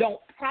teach, don't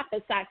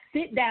prophesy.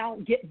 Sit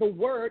down, get the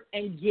word,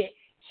 and get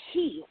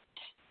healed.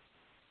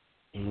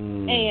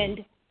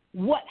 And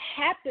what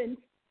happens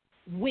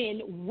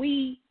when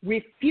we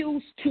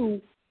refuse to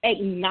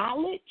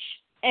acknowledge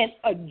and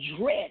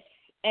address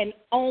and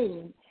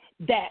own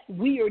that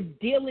we are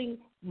dealing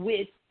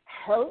with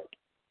hurt,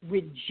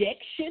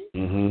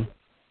 rejection,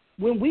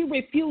 when we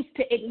refuse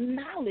to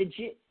acknowledge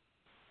it,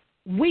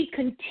 we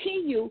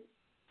continue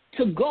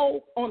to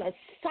go on a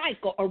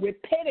cycle, a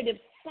repetitive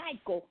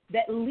cycle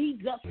that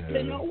leads us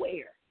to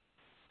nowhere.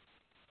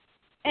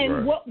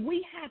 And what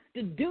we have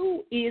to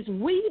do is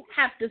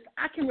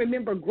I can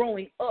remember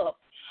growing up,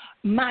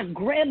 my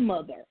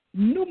grandmother,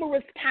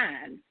 numerous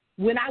times,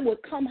 when I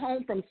would come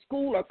home from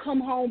school or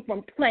come home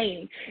from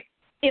playing,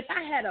 if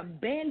I had a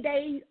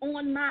Band-Aid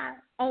on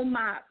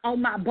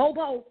my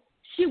bobo,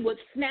 she would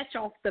snatch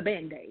off the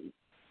Band-Aid.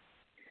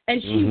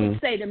 And she would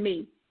say to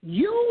me,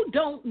 you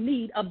don't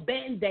need a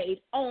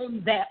Band-Aid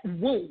on that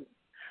wound.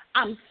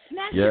 I'm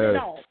snatching it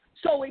off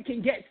so it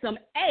can get some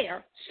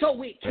air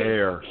so it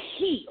can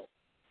heal.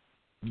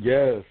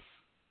 Yes.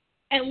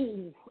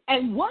 And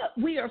what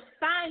we are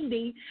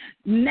finding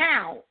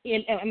now,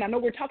 and I know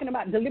we're talking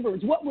about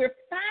deliverance, what we're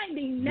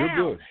finding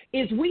now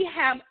is we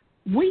have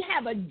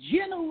a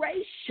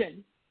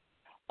generation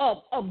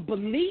of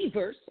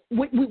believers.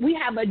 We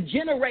have a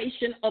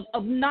generation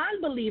of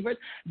non-believers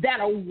that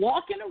are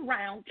walking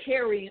around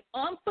carrying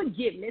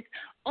unforgiveness,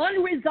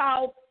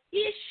 unresolved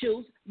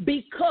issues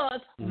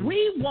because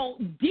we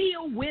won't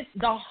deal with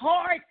the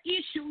hard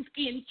issues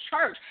in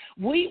church.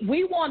 We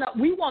want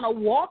to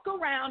walk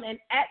around and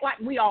act like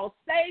we all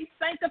saved,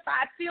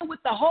 sanctified, filled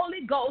with the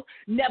Holy Ghost,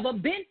 never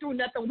been through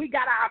nothing. We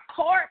got our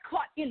card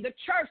caught in the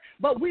church,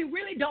 but we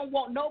really don't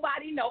want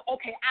nobody to know,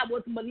 okay, I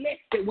was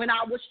molested when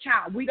I was a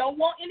child. We don't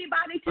want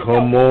anybody to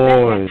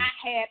know that I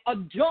had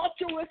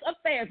adulterous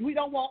affairs. We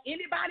don't want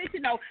anybody to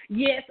know,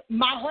 yes,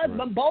 my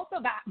husband, both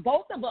of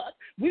us,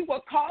 we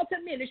were called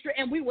to ministry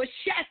and we were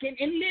shacking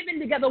and living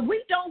together.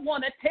 We don't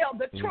want to tell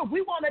the truth.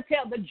 We want to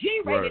tell the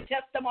G-rated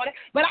testimony,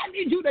 but I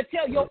need you to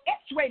tell your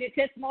X-rated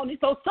testimony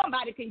so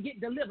somebody can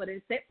get delivered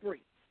and set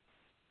free.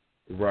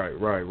 Right.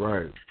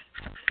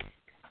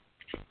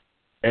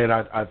 And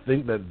I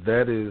think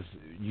that is,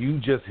 you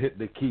just hit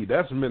the key.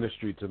 That's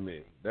ministry to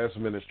me.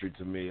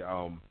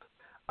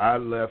 I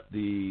left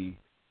the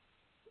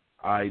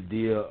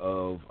idea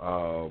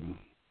of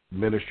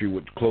ministry,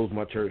 which closed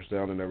my church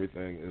down and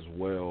everything as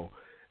well.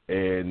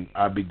 And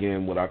I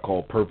began what I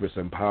call purpose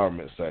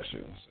empowerment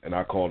sessions, and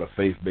I call it a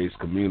faith-based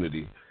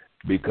community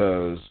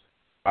because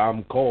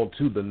I'm called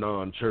to the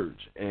non-church.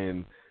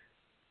 And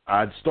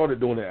I started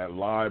doing it at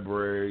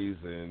libraries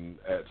and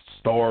at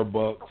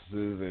Starbucks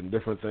and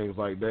different things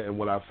like that. And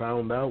what I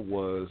found out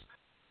was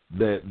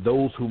that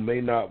those who may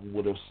not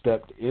would have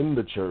stepped in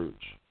the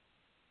church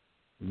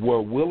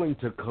were willing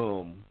to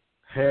come,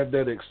 have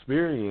that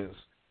experience,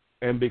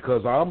 and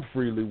because I'm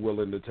freely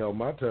willing to tell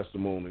my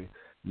testimony,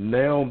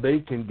 now they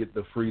can get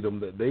the freedom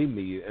that they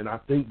need. And I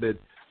think that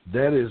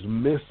is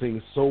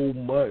missing so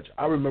much.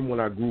 I remember when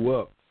I grew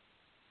up,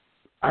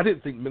 I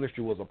didn't think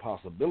ministry was a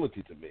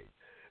possibility to me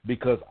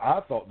because I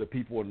thought the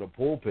people in the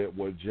pulpit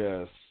were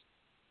just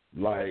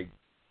like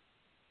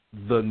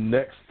the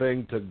next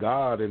thing to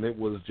God, and it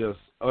was just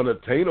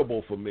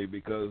unattainable for me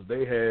because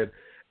they had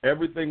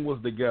everything was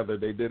together.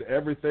 They did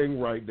everything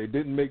right. They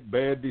didn't make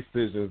bad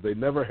decisions. They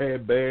never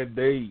had bad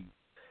days.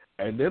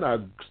 And then I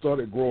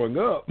started growing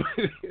up,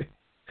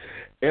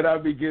 and I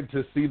began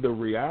to see the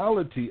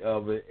reality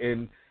of it,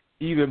 and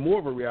even more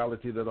of a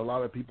reality that a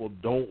lot of people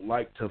don't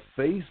like to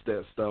face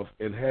that stuff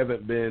and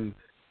haven't been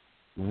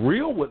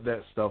real with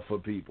that stuff for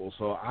people.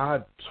 So I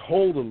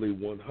totally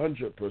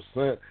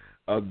 100%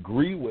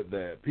 agree with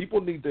that.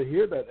 People need to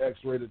hear that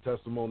X-rated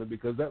testimony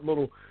because that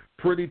little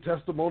pretty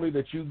testimony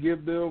that you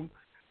give them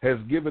has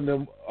given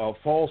them a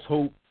false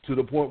hope to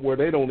the point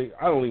where I don't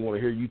even want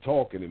to hear you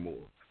talk anymore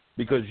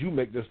because you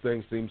make this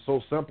thing seem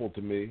so simple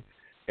to me,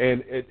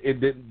 and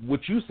it didn't.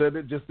 What you said,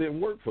 it just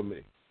didn't work for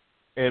me,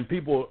 and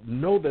people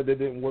know that it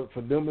didn't work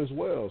for them as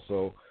well.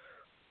 So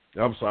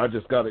I'm sorry, I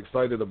just got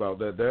excited about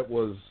that. That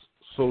was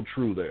so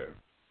true there.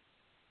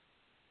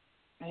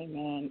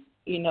 Amen.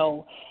 You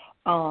know,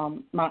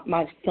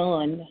 my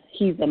son,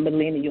 he's a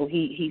millennial.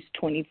 He's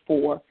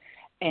 24,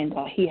 and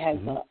he has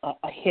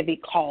a heavy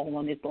call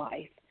on his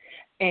life.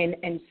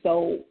 And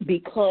so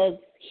because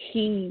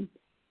he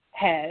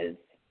has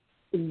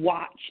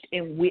watched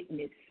and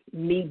witnessed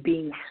me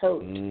being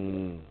hurt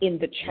in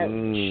the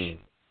church,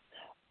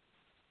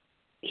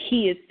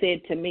 he has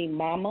said to me,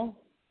 Mama,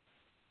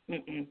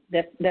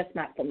 that's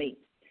not for me.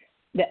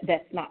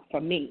 That's not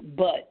for me.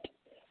 But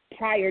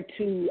prior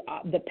to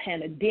the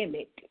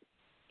pandemic,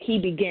 he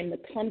began to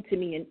come to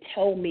me and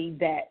tell me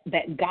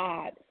that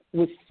God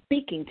was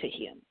speaking to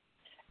him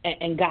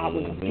and God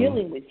was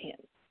dealing with him.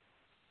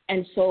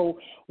 And so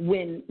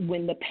when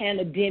the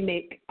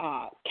pandemic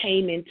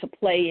came into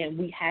play and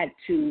we had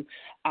to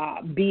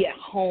be at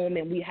home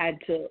and we had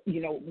to,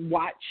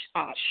 watch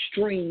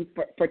stream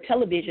for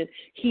television,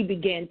 he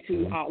began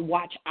to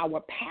watch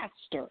our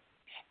pastor.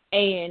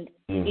 And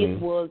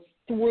it was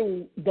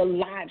through the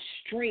live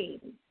stream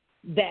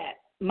that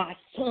my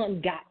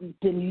son got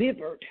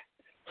delivered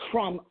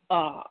from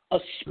a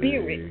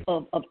spirit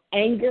of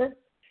anger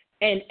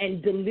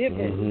and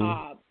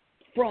delivered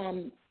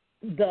from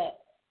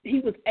he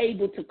was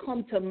able to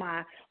come to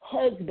my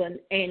husband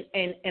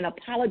and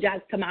apologize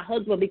to my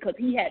husband because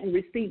he hadn't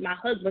received my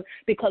husband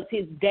because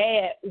his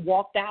dad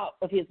walked out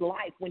of his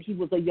life when he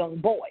was a young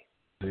boy.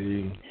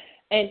 And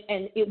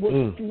it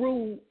was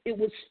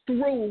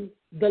through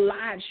the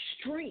live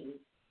stream,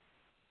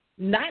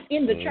 not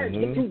in the church,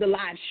 but through the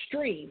live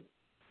stream.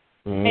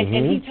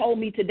 And he told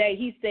me today,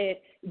 he said,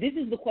 this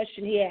is the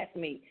question he asked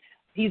me.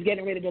 He's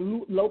getting ready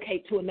to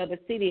locate to another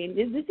city. And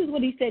this is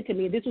what he said to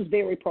me. This was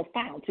very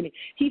profound to me.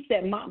 He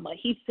said, Mama,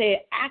 he said,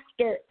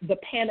 after the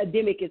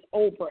pandemic is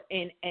over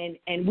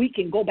and we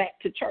can go back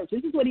to church.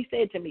 This is what he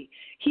said to me.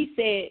 He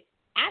said,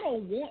 I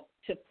don't want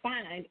to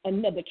find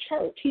another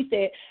church. He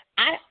said,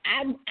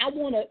 I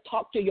want to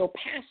talk to your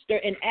pastor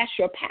and ask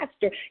your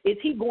pastor, is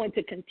he going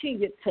to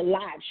continue to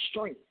live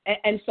stream?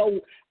 And so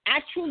I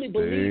truly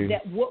believe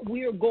that what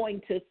we're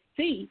going to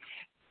see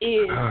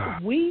is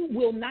we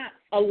will not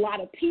a lot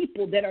of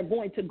people that are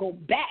going to go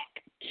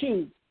back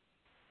to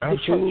the church.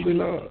 Absolutely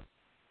not.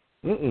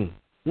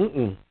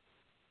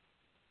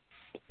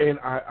 And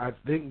I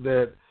think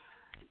that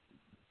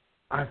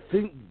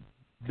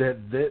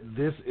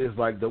this is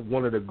like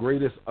one of the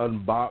greatest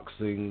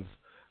unboxings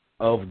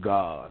of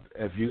God,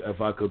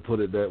 if I could put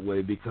it that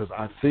way, because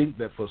I think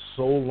that for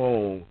so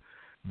long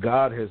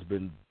God has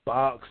been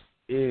boxed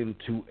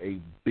into a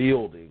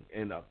building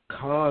and a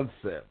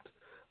concept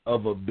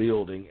of a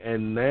building,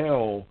 and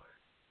now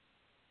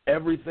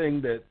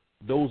everything that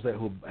those that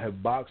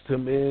have boxed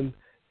him in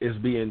is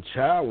being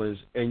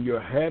challenged, and you're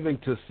having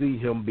to see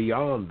him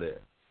beyond that.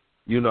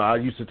 I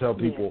used to tell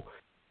people,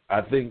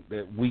 I think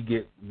that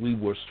we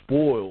were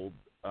spoiled,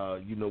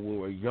 when we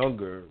were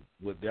younger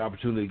with the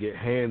opportunity to get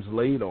hands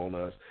laid on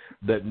us,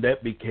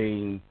 that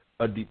became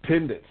a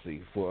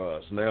dependency for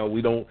us. Now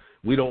we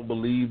don't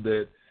believe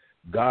that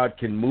God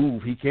can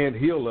move. He can't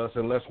heal us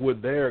unless we're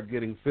there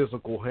getting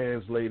physical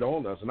hands laid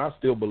on us. And I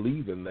still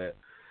believe in that.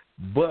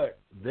 But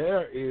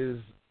there is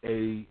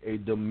a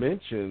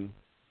dimension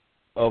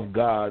of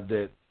God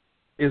that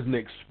isn't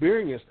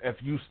experienced if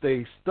you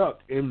stay stuck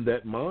in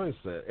that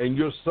mindset. And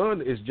your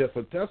son is just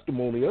a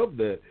testimony of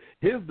that.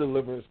 His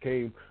deliverance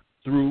came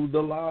through the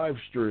live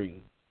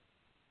stream.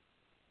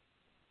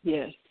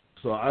 Yes.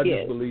 So I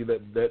just believe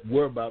that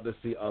we're about to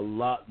see a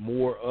lot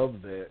more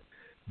of that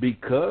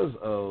because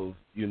of,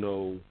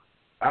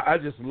 I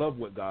just love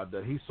what God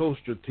does. He's so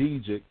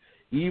strategic,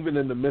 even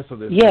in the midst of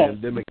this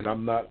pandemic, and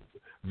I'm not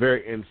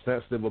very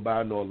insensitive about it.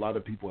 I know a lot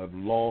of people have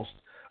lost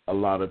a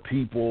lot of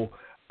people.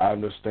 I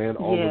understand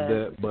all of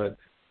that, but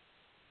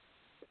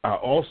I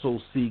also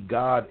see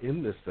God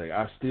in this thing.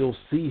 I still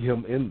see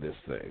him in this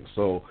thing.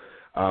 So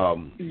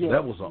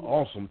that was an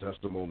awesome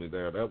testimony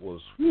there. That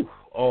was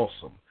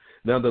awesome.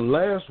 Now, the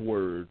last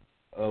word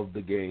of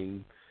the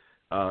game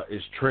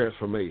is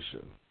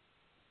transformation.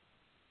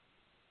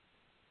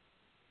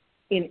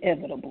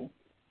 Inevitable.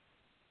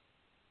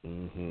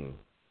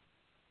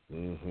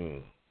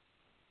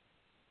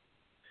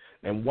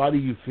 And why do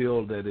you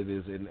feel that it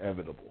is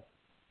inevitable?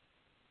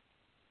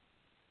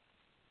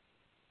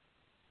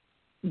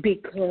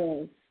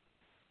 Because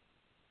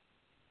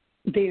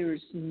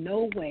there's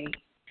no way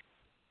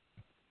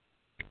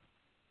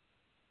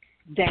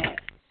that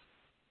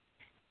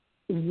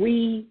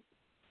we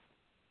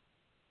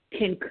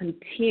can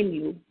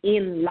continue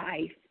in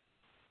life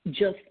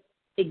just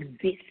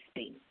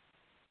existing.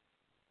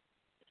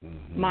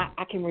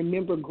 I can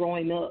remember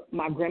growing up,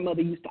 my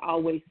grandmother used to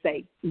always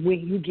say,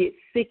 when you get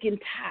sick and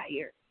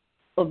tired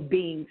of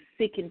being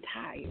sick and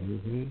tired.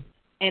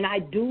 And I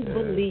do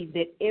believe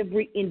that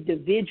every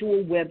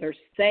individual, whether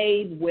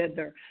saved,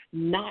 whether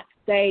not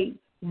saved,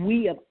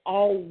 we have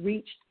all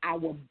reached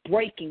our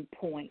breaking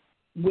point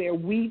where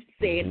we've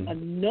said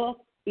enough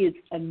is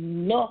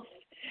enough,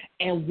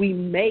 and we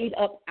made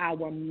up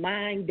our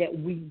mind that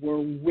we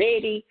were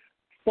ready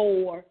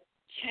for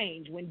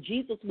change. When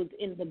Jesus was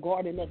in the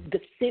Garden of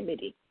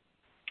Gethsemane,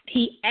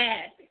 he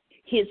asked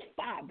his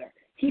Father,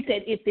 he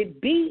said, if it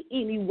be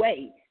any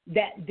way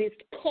that this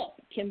cup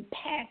can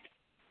pass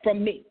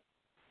from me,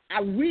 I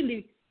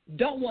really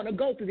don't want to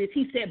go through this.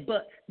 He said,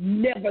 but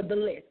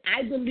nevertheless,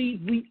 I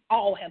believe we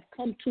all have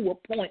come to a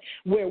point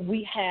where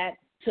we had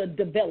to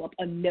develop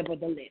a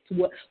nevertheless.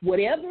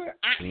 Whatever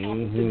I have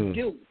to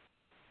do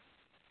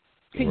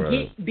to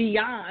get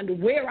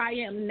beyond where I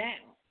am now,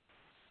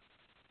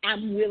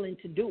 I'm willing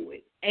to do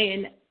it.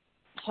 And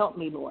help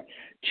me, Lord.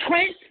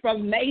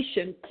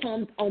 Transformation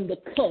comes on the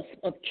cusp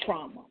of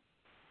trauma.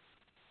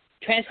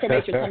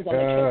 Transformation comes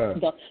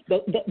on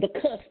the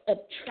cusp of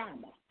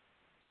trauma.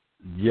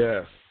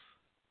 Yes.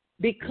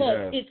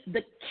 Because it's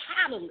the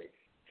catalyst.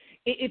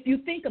 If you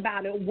think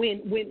about it,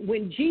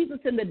 when Jesus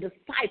and the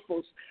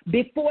disciples,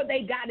 before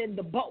they got in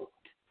the boat,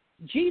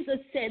 Jesus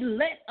said,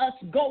 let us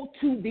go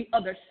to the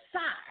other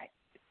side.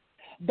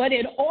 But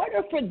in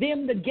order for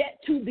them to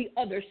get to the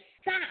other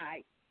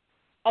side,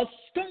 a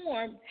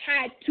storm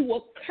had to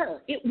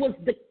occur. It was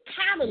the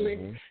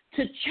catalyst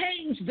to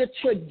change the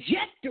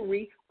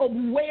trajectory of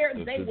where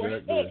they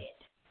were headed.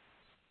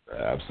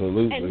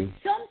 Absolutely. And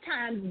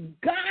sometimes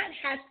God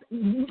has,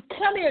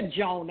 come here,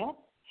 Jonah.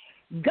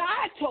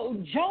 God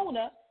told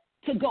Jonah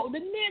to go to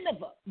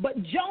Nineveh, but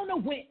Jonah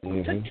went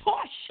to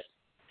Tarshish.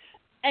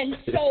 And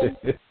so,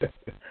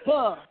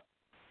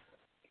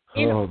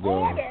 in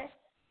order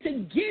to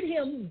get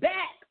him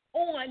back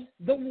on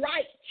the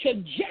right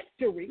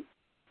trajectory,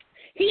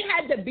 he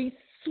had to be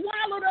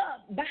swallowed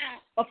up by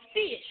a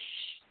fish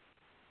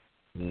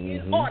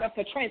in order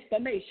for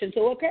transformation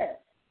to occur.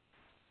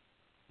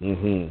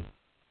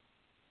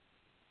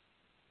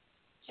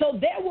 So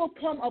there will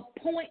come a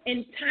point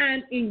in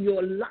time in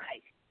your life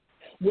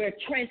where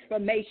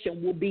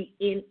transformation will be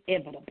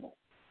inevitable.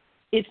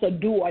 It's a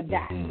do or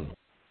die.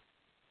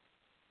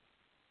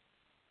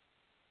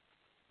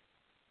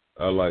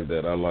 I like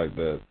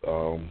that.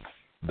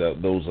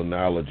 Those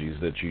analogies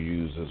that you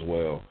use as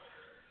well.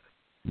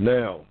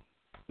 Now,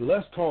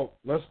 let's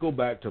go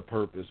back to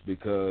purpose,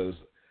 because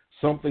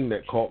something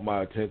that caught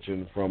my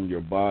attention from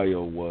your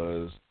bio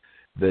was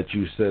that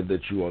you said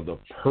that you are the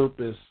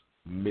purpose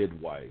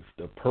midwife.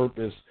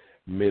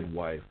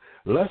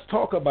 Let's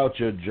talk about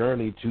your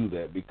journey to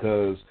that,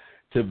 because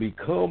to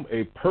become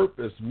a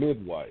purpose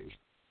midwife,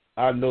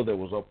 I know there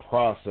was a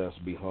process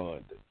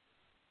behind it.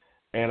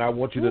 And I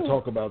want you to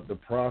talk about the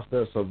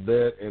process of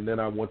that, and then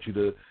I want you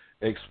to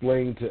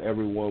explain to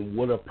everyone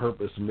what a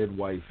purpose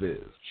midwife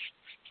is.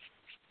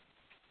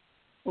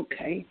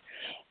 Okay.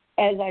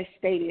 As I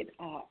stated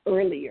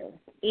earlier,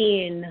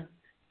 in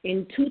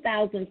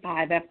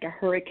 2005, after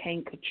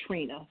Hurricane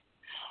Katrina,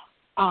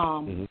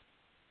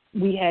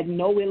 we had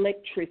no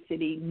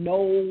electricity,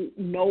 no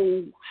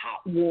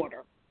hot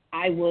water.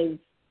 I was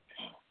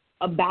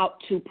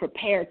about to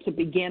prepare to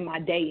begin my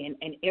day,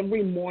 and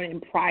every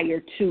morning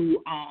prior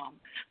to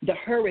the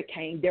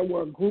hurricane, there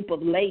were a group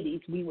of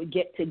ladies. We would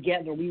get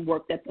together. We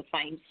worked at the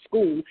same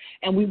school,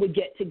 and we would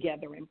get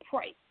together and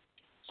pray.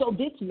 So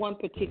this one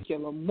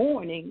particular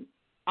morning,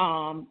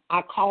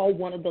 I called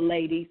one of the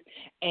ladies,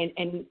 and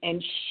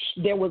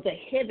there was a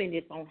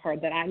heaviness on her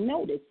that I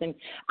noticed. And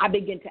I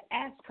began to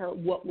ask her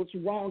what was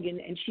wrong,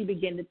 and she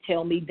began to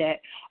tell me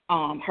that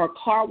her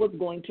car was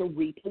going to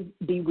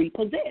be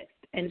repossessed.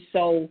 And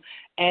so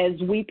as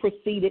we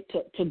proceeded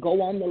to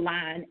go on the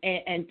line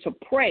and to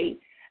pray,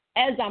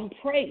 as I'm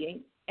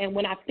praying, and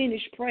when I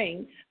finished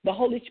praying, the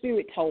Holy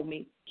Spirit told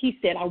me, he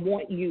said, I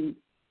want you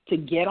to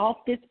get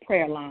off this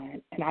prayer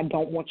line, and I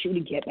don't want you to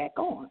get back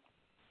on.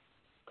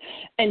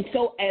 And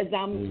so as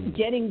I'm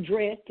getting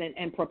dressed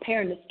and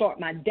preparing to start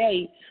my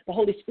day, the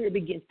Holy Spirit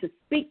begins to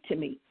speak to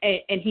me.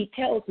 And he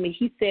tells me,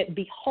 he said,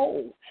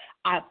 behold,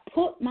 I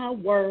put my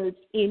words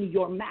in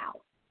your mouth.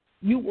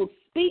 You will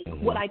speak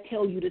what I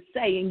tell you to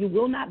say, and you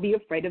will not be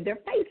afraid of their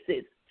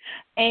faces.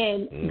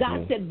 And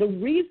God said, the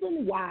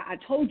reason why I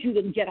told you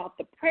to get off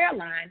the prayer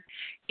line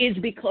is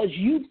because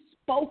you've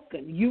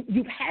spoken.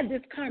 You've had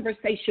this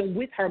conversation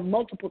with her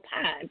multiple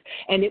times,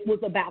 and it was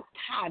about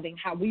tithing,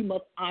 how we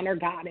must honor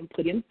God and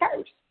put him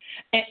first.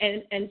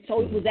 And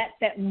so it was at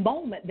that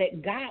moment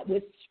that God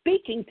was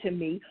speaking to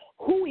me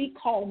who he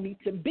called me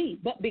to be.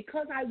 But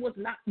because I was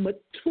not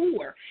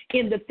mature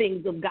in the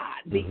things of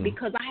God,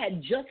 because I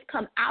had just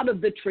come out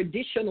of the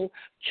traditional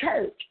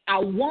church, I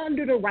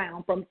wandered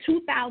around from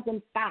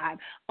 2005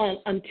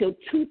 until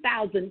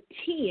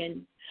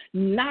 2010,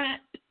 not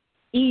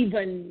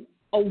even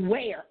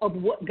aware of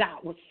what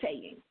God was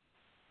saying.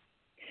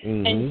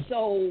 And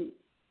so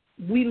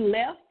we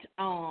left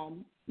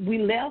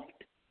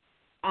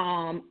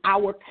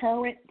our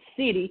current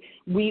city.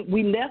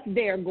 We left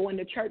there, going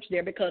to church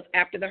there, because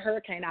after the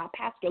hurricane, our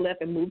pastor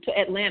left and moved to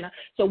Atlanta.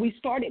 So we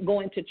started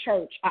going to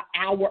church an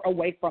hour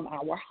away from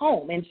our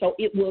home. And so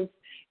it was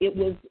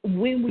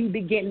when we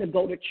began to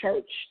go to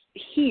church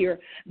here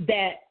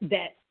that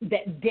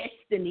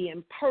destiny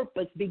and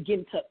purpose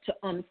began to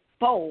unfold.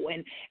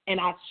 And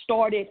I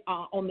started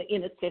on the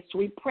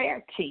intercessory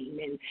prayer team.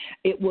 And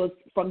it was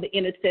from the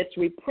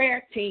intercessory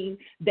prayer team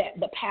that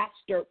the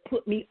pastor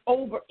put me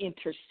over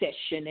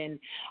intercession. And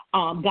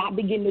God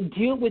began to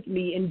deal with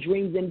me in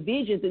dreams and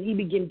visions. And he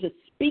began to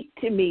speak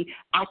to me.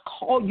 I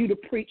call you to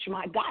preach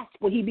my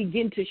gospel. He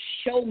began to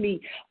show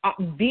me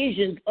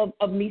visions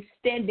of me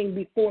standing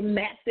before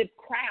massive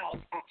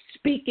crowds,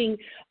 speaking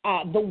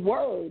the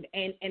word.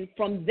 And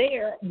from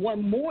there,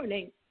 one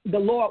morning, the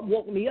Lord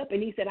woke me up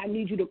and he said, I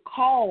need you to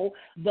call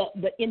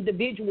the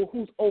individual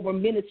who's over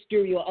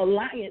Ministerial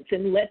Alliance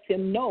and let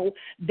him know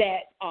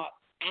that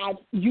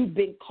you've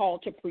been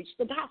called to preach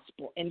the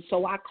gospel. And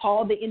so I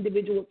called the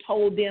individual,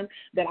 told them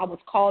that I was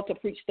called to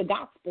preach the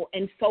gospel.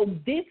 And so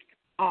this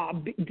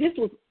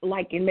was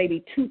like in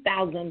maybe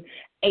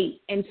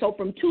 2008. And so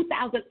from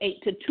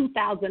 2008 to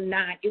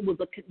 2009, it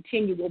was a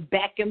continual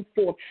back and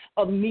forth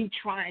of me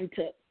trying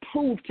to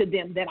prove to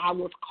them that I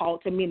was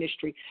called to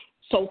ministry.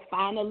 So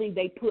finally,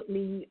 they put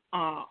me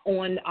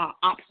on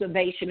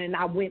observation, and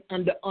I went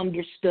under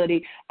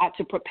understudy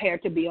to prepare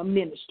to be a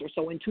minister.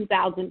 So in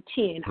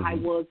 2010, I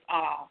was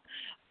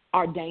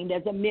ordained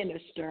as a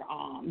minister.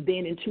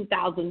 Then in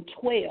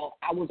 2012,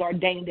 I was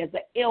ordained as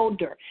an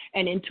elder.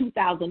 And in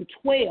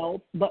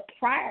 2012, but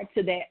prior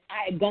to that,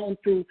 I had gone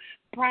through,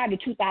 prior to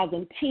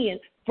 2010,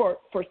 for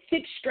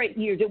 6 straight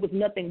years, it was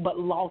nothing but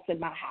loss in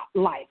my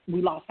life.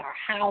 We lost our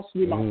house.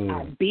 We lost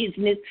our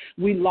business.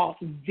 We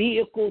lost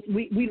vehicles.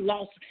 We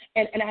lost,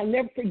 and I'll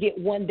never forget,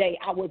 one day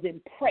I was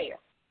in prayer,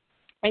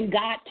 and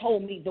God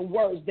told me the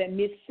words that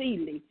Miss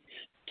Seeley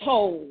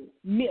told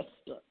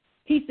Mr.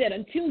 He said,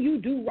 until you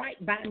do right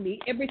by me,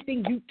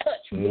 everything you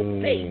touch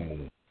will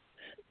fail.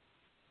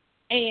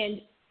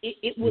 And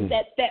it was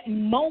at that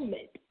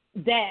moment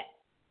that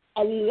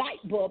a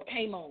light bulb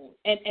came on,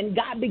 and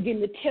God began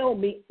to tell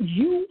me,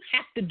 you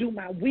have to do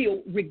my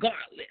will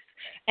regardless.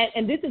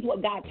 And this is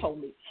what God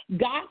told me.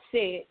 God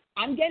said,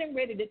 I'm getting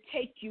ready to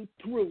take you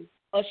through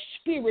a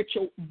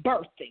spiritual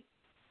birthing,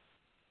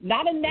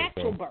 not a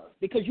natural birth,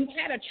 because you've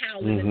had a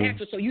child in the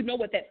natural, so you know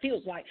what that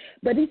feels like.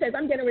 But he says,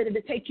 I'm getting ready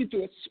to take you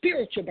through a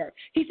spiritual birth.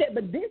 He said,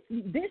 but this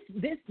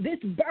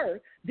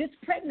birth, this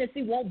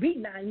pregnancy won't be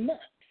 9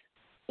 months.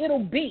 It'll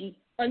be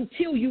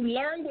until you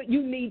learn what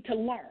you need to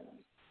learn.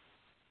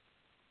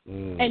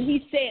 And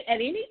he said,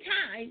 at any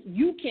time,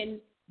 you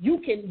can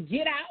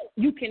get out,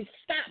 you can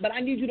stop, but I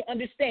need you to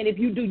understand, if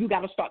you do, you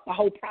got to start the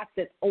whole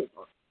process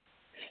over.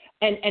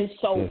 And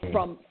so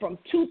from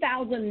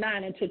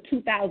 2009 until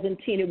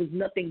 2010, it was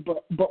nothing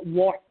but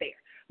warfare.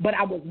 But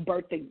I was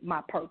birthing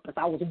my purpose.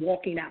 I was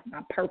walking out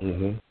my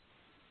purpose.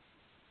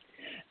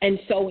 And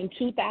so in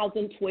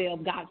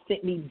 2012, God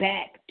sent me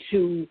back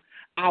to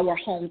our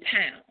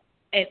hometown.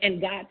 And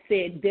God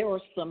said, there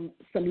are some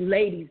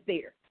ladies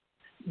there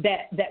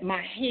that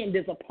my hand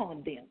is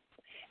upon them.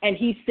 And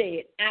he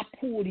said, I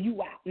pulled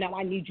you out. Now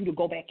I need you to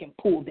go back and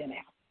pull them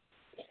out.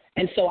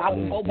 And so I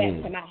would go back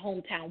to my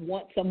hometown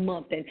once a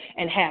month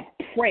and have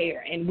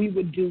prayer, and we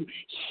would do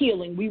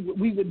healing. We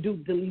would do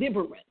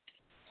deliverance.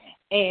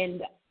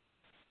 And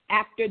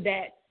after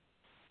that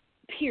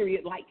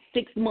period, like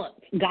 6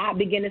 months, God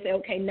began to say,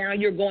 okay, now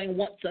you're going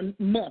once a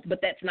month,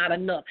 but that's not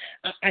enough.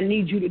 I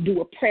need you to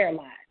do a prayer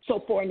line.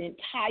 So for an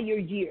entire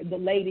year, the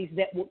ladies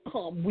that would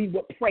come, we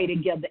would pray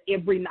together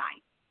every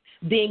night.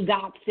 Then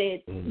God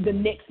said the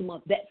next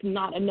month, that's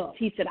not enough.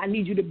 He said, I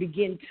need you to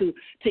begin to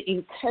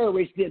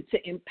encourage them,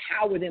 to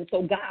empower them.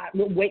 So God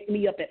would wake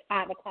me up at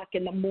 5 o'clock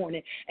in the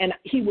morning, and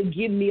he would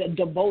give me a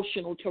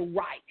devotional to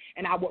write.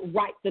 And I would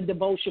write the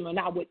devotional, and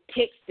I would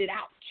text it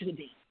out to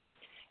them.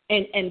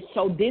 And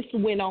so this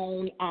went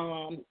on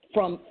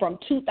from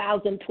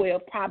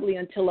 2012 probably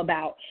until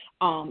about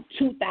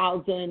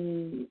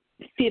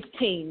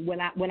 2015 when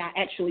I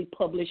actually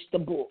published the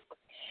book.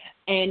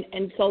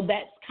 And so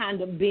that's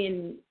kind of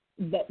been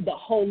the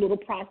whole little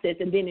process.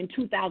 And then in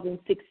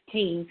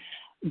 2016,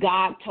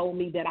 God told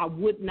me that I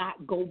would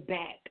not go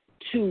back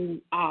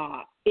to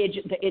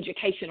the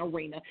education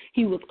arena.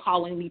 He was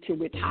calling me to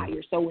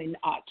retire. So in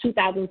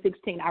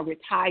 2016, I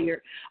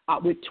retired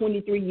with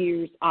 23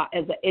 years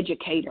as an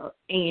educator,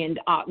 and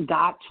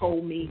God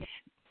told me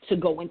to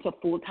go into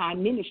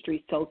full-time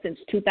ministry. So since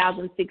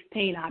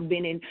 2016, I've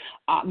been in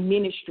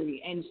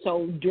ministry. And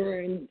so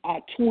during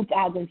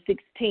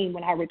 2016,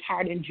 when I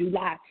retired in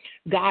July,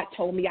 God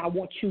told me, I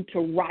want you to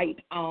write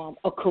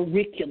a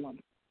curriculum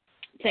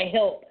to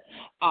help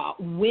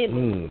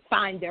women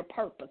find their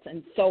purpose.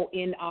 And so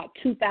in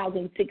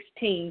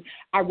 2016,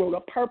 I wrote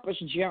a purpose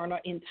journal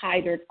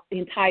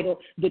entitled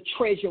The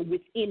Treasure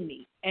Within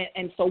Me.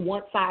 And so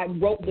once I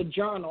wrote the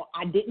journal,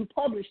 I didn't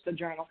publish the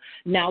journal.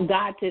 Now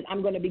God says,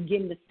 I'm going to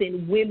begin to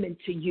send women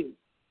to you,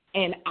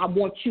 and I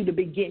want you to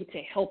begin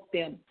to help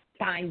them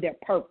find their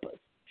purpose.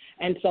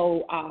 And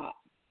so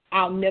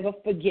I'll never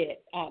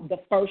forget the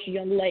first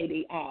young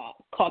lady,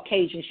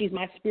 Caucasian. She's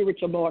my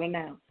spiritual daughter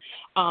now.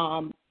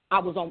 I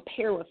was on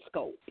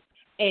Periscope,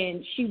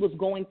 and she was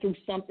going through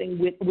something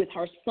with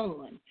her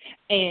son,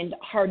 and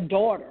her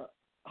daughter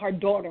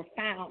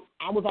found,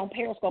 I was on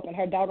Periscope, and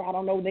her daughter, I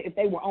don't know if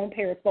they were on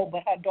Periscope,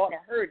 but her daughter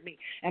heard me,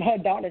 and her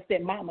daughter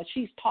said, Mama,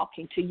 she's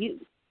talking to you.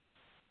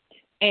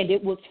 And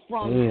it was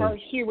from her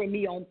hearing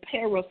me on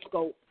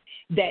Periscope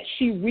that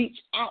she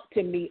reached out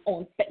to me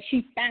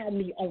she found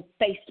me on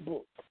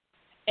Facebook,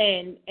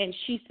 and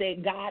she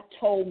said, God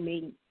told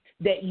me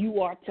that you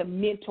are to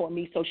mentor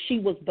me. So she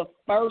was the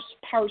first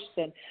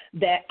person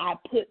that I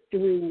put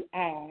through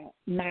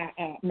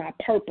my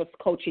purpose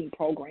coaching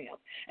program.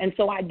 And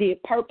so I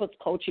did purpose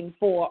coaching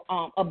for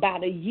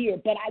about a year,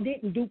 but I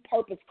didn't do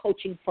purpose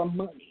coaching for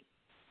money.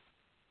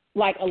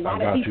 Like a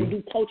lot of people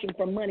do coaching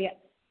for money.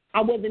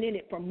 I wasn't in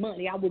it for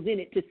money. I was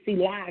in it to see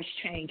lives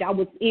change. I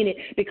was in it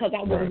because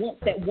I was once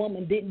that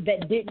woman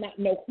that did not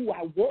know who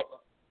I was.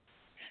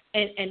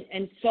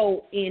 And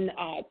so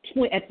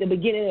at the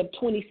beginning of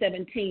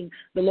 2017,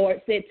 the Lord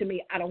said to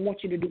me, I don't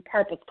want you to do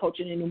purpose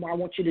coaching anymore. I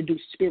want you to do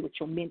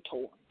spiritual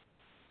mentoring.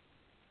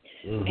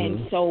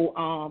 And so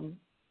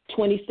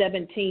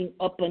 2017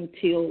 up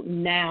until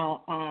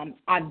now,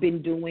 I've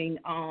been doing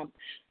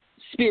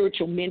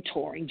spiritual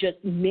mentoring, just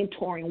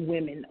mentoring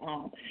women,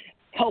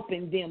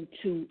 helping them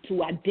to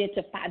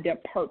identify their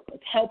purpose,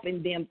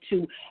 helping them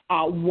to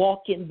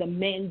walk in the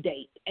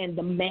mandate and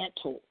the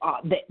mantle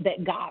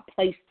that God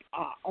placed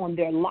on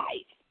their life.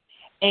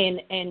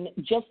 And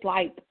just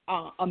like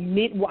a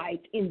midwife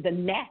in the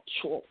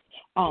natural,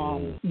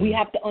 we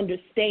have to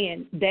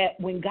understand that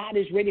when God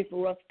is ready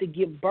for us to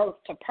give birth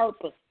to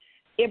purpose,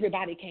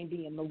 everybody can't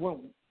be in the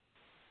room.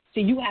 So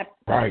you have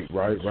right.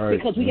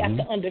 Because we have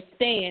to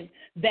understand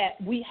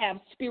that we have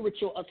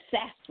spiritual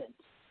assassins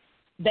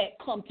that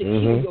come to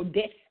kill your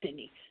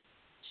destiny.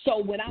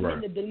 So when I'm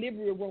in the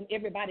delivery room,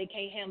 everybody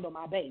can't handle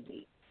my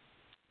baby.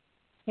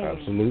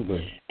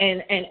 Absolutely.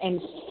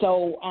 And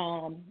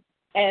so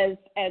as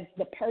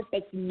the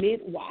purpose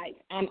midwife,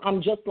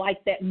 I'm just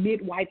like that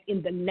midwife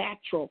in the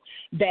natural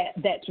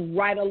that's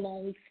right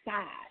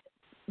alongside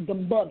the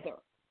mother,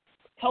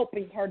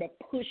 helping her to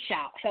push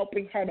out,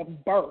 helping her to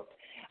birth,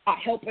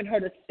 helping her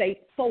to stay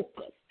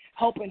focused,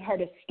 helping her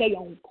to stay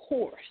on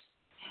course,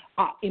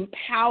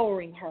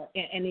 empowering her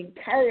and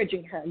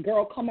encouraging her.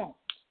 Girl, come on.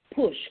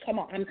 Push. Come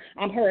on.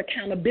 I'm her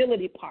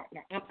accountability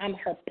partner. I'm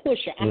her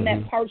pusher. I'm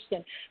that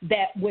person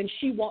that when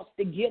she wants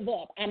to give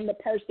up, I'm the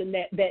person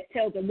that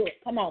tells her, look,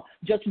 come on,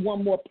 just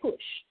one more push.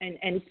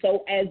 And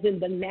so as in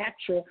the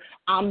natural,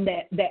 I'm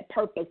that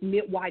purpose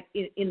midwife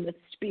in the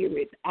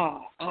spirit.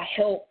 I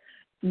help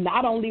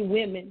not only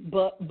women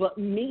but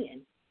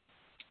men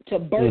to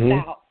birth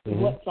out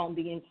what's on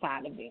the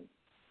inside of them.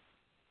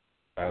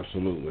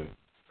 Absolutely.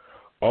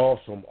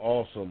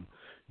 Awesome.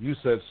 You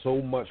said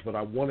so much, but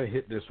I want to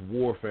hit this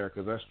warfare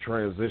because that's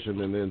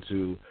transitioning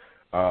into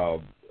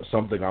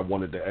something I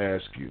wanted to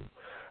ask you.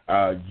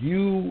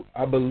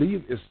 I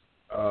believe it's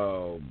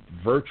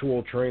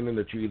virtual training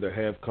that you either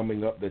have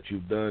coming up that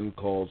you've done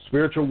called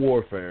Spiritual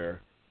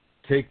Warfare,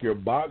 Take Your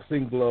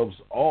Boxing Gloves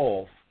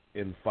Off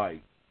and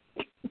Fight.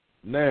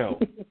 Now,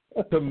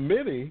 to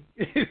many,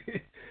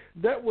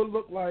 that would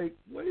look like,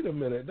 wait a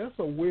minute, that's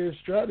a weird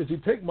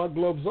strategy. Take my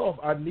gloves off.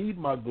 I need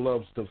my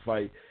gloves to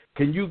fight.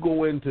 Can you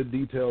go into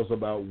details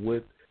about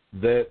what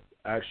that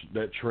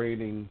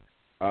training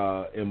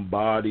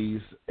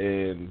embodies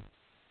and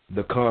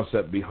the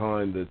concept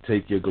behind the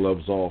take your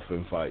gloves off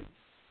and fight?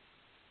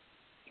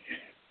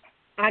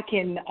 I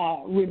can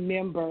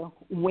remember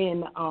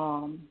when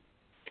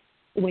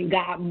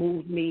God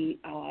moved me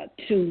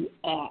to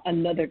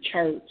another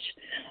church,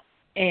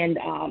 and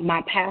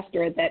my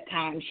pastor at that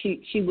time,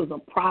 she was a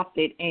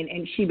prophet,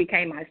 and she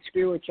became my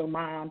spiritual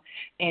mom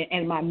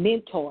and my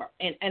mentor.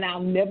 And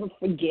I'll never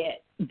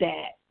forget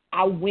that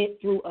I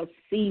went through a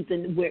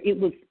season where it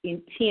was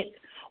intense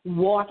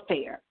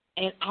warfare,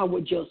 and I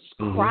would just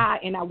cry,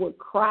 and I would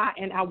cry,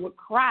 and I would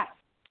cry.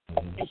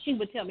 And she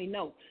would tell me,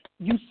 no,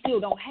 you still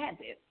don't have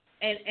it.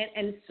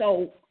 And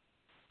so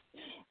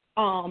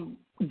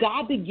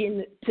God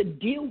began to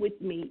deal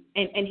with me,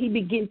 and he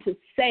began to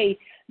say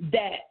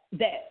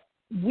that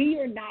we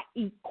are not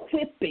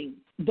equipping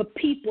the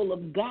people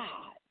of God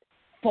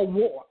for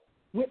war.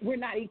 We're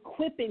not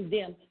equipping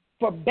them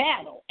for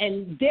battle,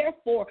 and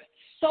therefore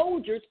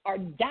soldiers are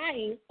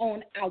dying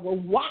on our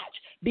watch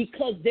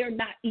because they're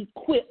not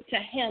equipped to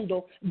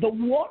handle the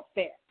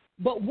warfare.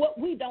 But what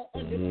we don't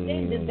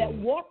understand is that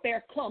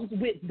warfare comes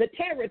with the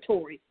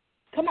territory.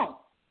 Come on.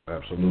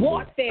 Absolutely.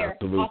 Warfare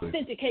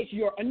authenticates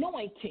your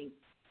anointing.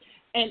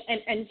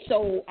 And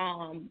so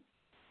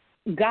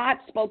God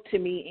spoke to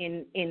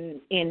me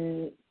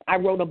in I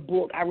wrote a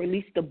book. I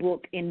released a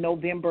book in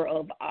November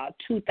of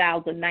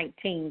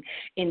 2019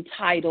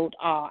 entitled,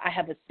 I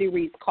have a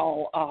series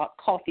called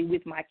Coffee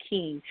with My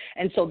King.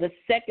 And so the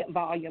second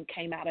volume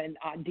came out in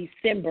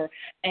December,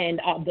 and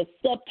the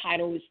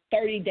subtitle is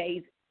 30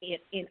 Days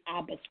in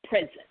Abba's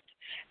Presence.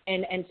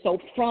 And so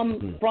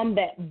from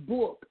that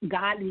book,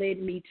 God led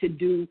me to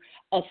do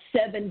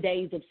 7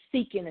 days of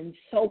seeking and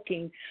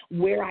soaking,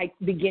 where I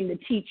begin to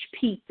teach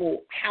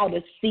people how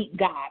to seek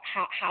God,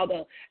 how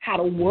to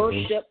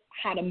worship,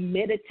 how to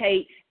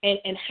meditate,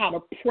 and how to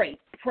pray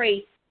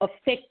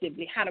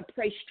effectively, how to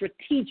pray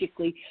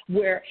strategically,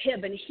 where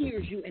heaven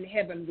hears you and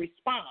heaven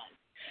responds.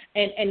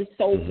 And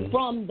so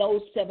from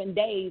those 7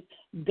 days,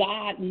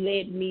 God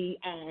led me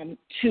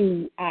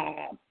to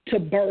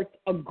birth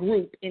a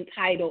group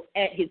entitled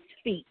At His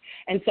Feet.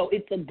 And so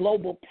it's a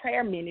global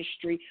prayer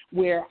ministry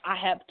where I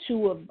have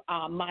two of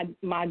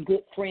my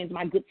good friends,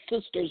 my good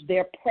sisters,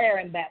 they're prayer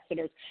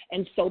ambassadors.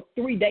 And so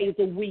 3 days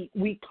a week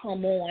we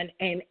come on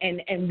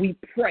and we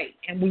pray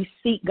and we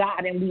seek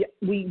God, and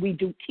we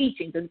do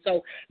teachings. And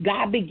so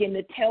God began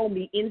to tell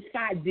me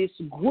inside this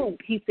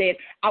group, he said,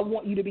 I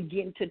want you to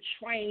begin to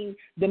train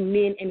the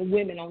men and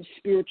women on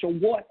spiritual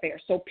warfare.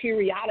 So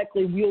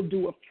periodically we'll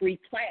do a free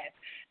class.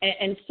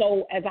 And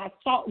so as I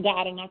sought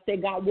God and I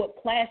said, God, what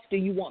class do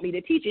you want me to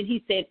teach? And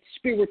he said,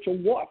 spiritual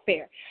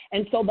warfare.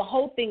 And so the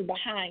whole thing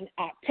behind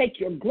take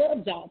your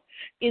gloves off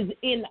is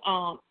in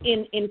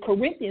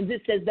Corinthians.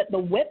 It says that the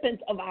weapons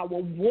of our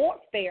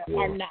warfare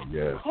are not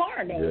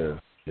carnal,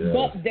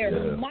 but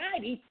they're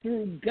mighty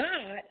through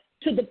God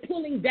to the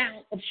pulling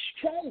down of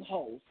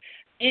strongholds.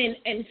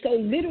 And so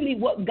literally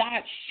what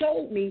God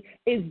showed me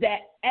is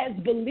that as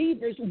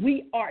believers,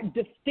 we are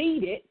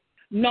defeated.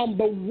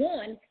 Number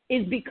one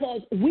is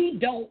because we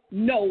don't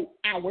know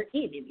our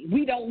enemy.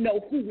 We don't know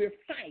who we're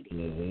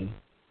fighting.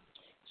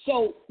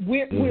 So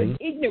we're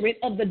ignorant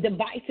of the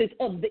devices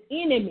of the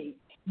enemy.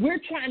 We're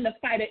trying to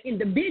fight an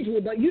individual,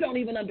 but you don't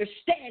even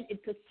understand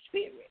it's a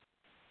spirit.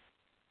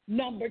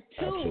 Number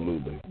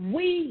two,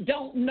 we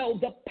don't know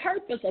the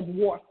purpose of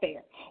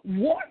warfare.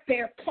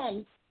 Warfare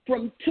comes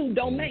from two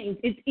domains.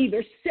 It's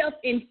either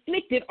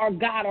self-inflicted or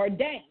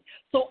God-ordained.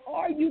 So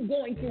are you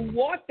going through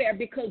warfare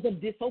because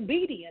of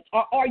disobedience,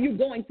 or are you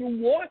going through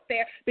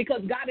warfare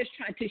because God is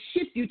trying to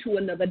shift you to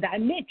another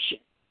dimension?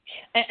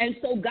 And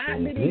so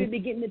God literally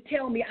began to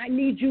tell me, I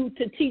need you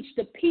to teach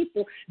the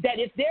people that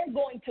if they're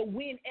going to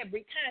win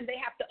every time, they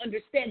have to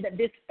understand that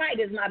this fight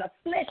is not a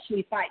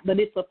fleshly fight, but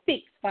it's a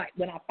fixed fight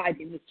when I fight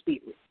in the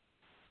spirit.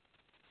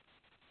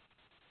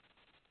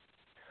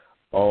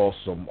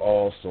 Awesome.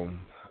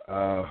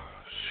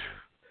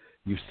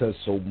 You said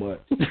so much.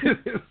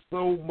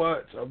 So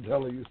much. I'm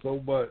telling you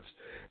so much.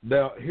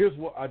 Now, here's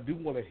what I do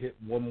want to hit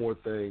one more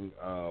thing.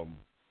 I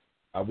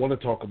want to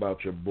talk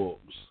about your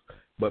books.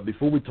 But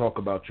before we talk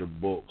about your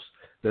books,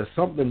 there's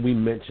something we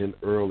mentioned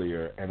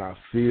earlier, and I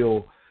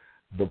feel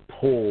the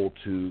pull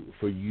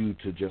for you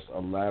to just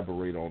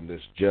elaborate on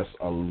this just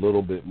a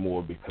little bit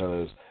more,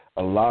 because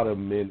a lot of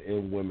men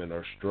and women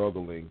are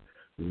struggling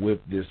with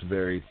this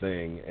very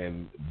thing,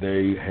 and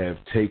they have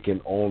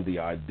taken on the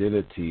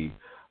identity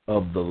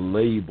of the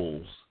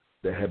labels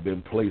that have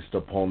been placed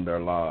upon their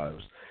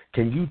lives.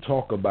 Can you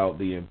talk about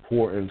the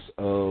importance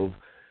of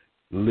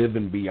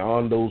living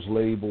beyond those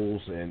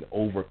labels and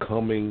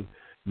overcoming,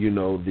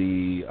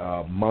 the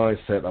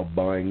mindset of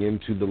buying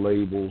into the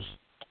labels?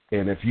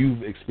 And if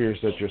you've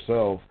experienced that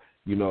yourself,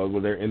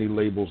 were there any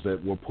labels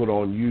that were put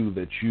on you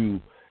that you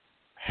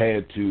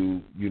had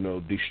to,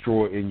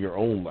 destroy in your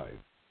own life?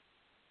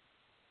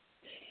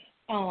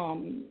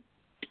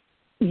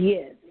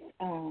 Yes.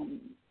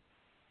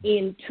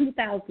 In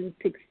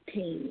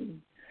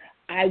 2016,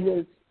 I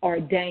was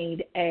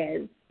ordained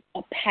as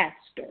a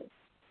pastor.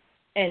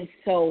 And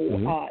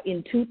so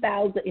in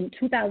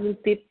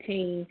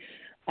 2015,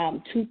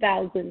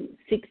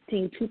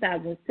 2016,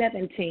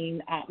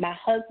 2017, my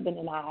husband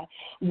and I,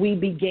 we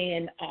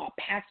began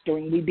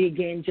pastoring. We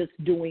began just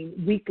doing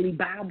weekly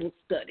Bible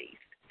studies.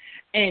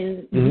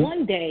 And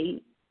one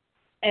day,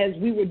 as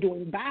we were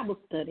doing Bible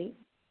study,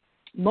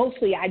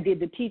 mostly I did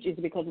the teachings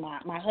because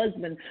my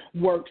husband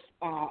works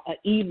an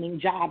evening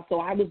job, so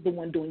I was the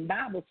one doing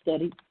Bible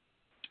study.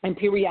 And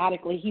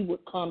periodically he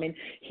would come and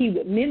he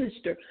would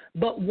minister.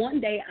 But one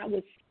day I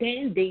was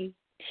standing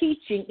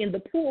teaching in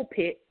the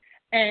pulpit,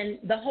 and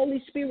the Holy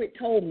Spirit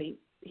told me,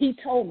 he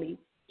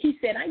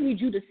said, I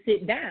need you to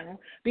sit down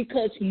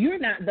because you're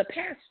not the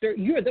pastor,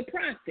 you're the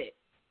prophet.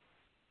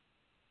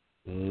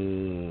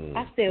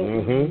 I said,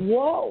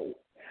 whoa.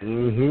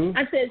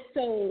 I said,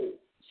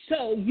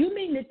 So you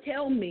mean to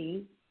tell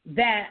me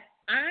that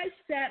I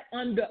sat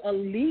under a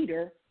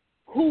leader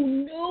who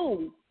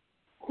knew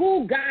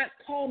who God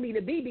called me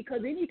to be?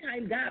 Because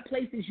anytime God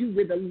places you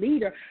with a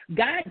leader,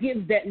 God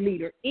gives that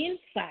leader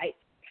insight,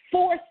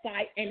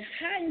 foresight, and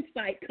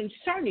hindsight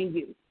concerning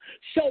you.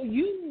 So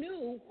you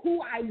knew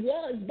who I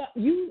was, but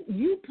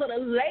you put a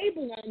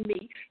label on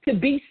me to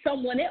be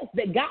someone else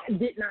that God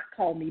did not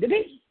call me to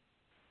be.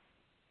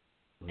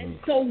 And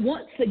so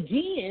once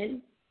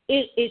again,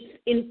 it's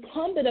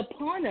incumbent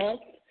upon us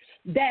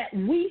that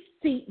we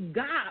seek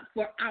God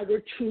for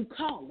our true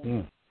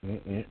calling.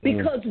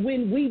 Because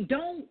when we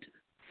don't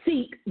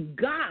seek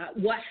God,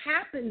 what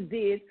happens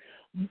is,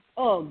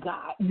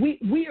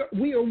 we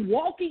are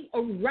walking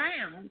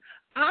around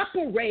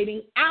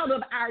operating out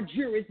of our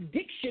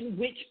jurisdiction,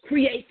 which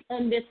creates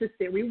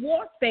unnecessary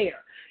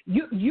warfare.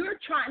 You're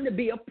trying to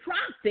be a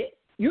prophet.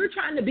 You're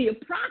trying to be a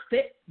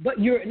prophet, but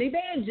you're an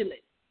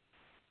evangelist.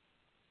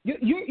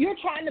 You're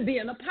trying to be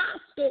an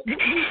apostle.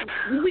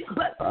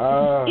 But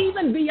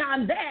even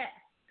beyond that,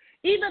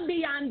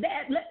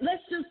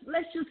 let's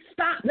just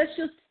stop.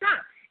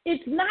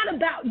 It's not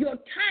about your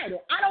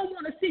title. I don't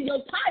want to see your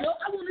title.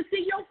 I want to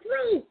see your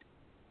fruit.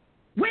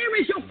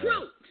 Where is your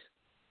fruit?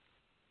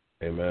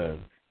 Amen.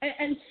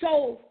 And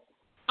so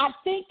I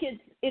think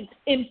it's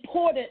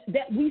important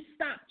that we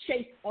stop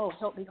chasing. Oh,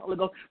 help me, Holy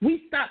Ghost.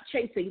 We stop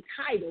chasing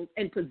titles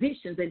and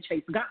positions and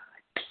chase God.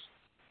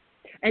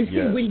 And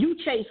see, when you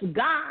chase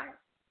God,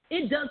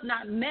 it does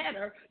not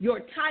matter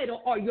your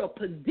title or your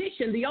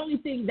position. The only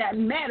thing that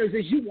matters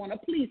is you want to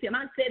please Him.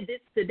 I said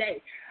this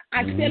today.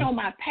 I said on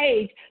my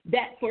page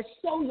that for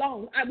so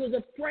long I was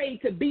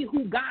afraid to be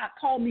who God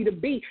called me to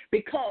be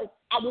because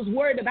I was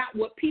worried about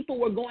what people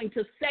were going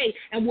to say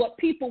and what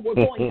people were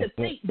going to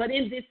think. But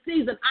in this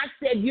season, I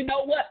said, you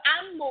know what?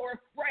 I'm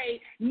more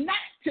afraid not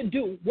to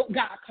do what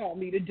God called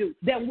me to do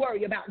than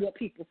worry about what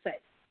people say.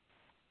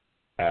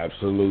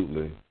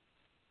 Absolutely.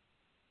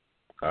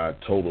 I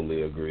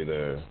totally agree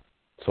there.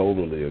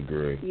 Totally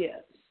agree.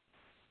 Yes.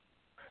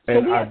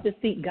 And so we have to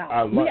seek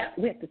God.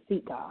 We have to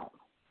seek God.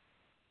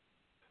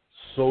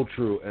 So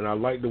true. And I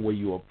like the way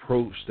you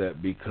approach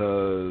that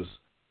because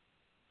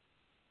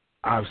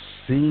I've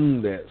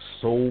seen that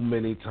so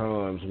many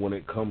times when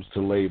it comes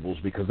to labels,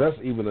 because that's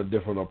even a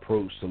different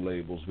approach to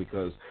labels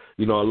because,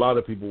 you know, a lot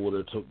of people would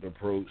have took the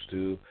approach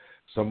to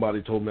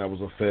somebody told me I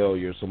was a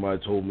failure.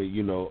 Somebody told me,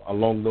 you know,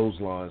 along those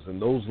lines.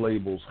 And those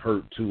labels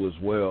hurt too as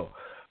well.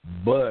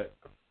 But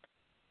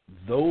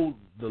though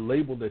the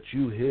label that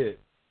you hit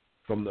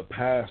from the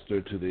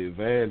pastor to the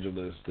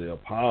evangelist, the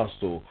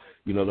apostle,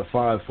 you know, the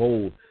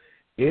fivefold,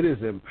 it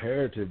is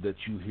imperative that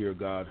you hear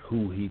God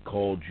who He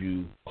called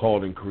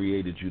and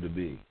created you to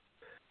be.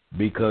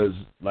 Because,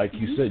 like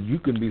you said, you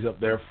can be up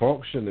there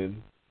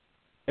functioning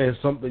in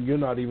something you're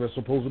not even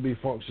supposed to be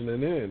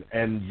functioning in.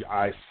 And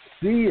I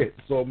see it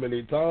so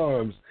many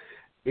times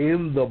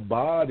in the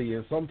body,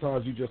 and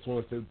sometimes you just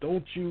want to say,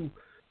 don't you,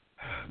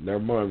 never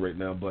mind right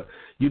now, but,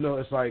 you know,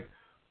 it's like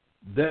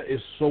that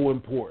is so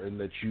important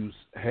that you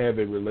have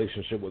a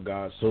relationship with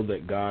God so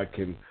that God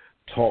can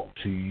talk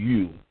to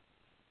you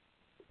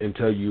and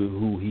tell you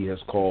who He has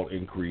called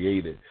and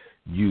created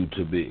you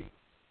to be.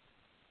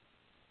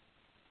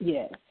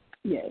 Yes.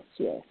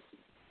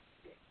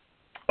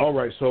 All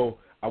right, so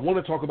I want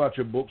to talk about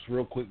your books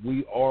real quick.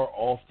 We are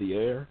off the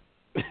air.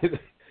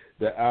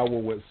 The hour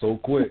went so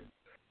quick.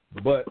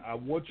 But I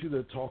want you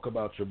to talk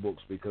about your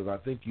books because I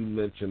think you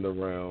mentioned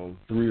around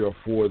 3 or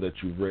 4 that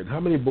you've written. How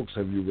many books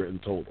have you written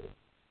total?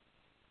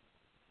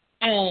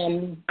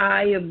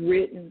 I have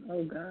written,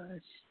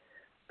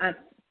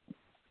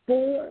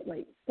 4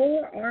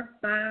 or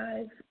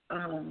 5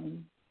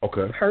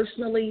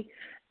 personally,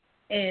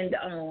 and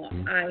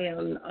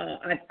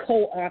I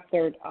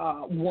co-authored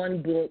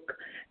 1 book,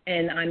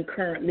 and I'm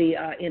currently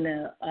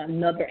in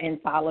another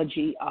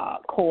anthology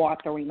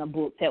co-authoring a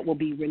book that will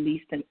be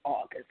released in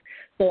August.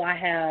 So I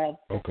have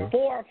 4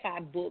 or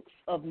 5 books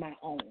of my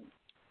own.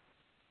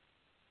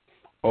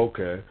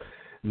 Okay.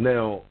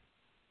 Now,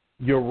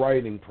 your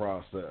writing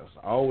process.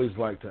 I always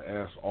like to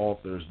ask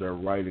authors their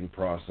writing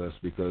process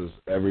because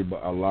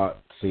a lot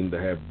seem to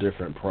have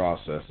different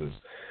processes.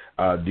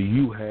 Do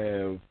you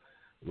have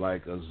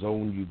like a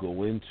zone you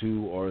go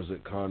into, or is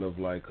it kind of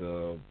like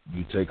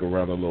you take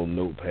around a little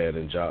notepad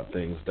and jot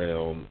things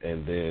down,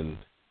 and then,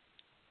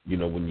 you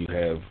know, when you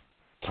have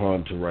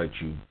time to write,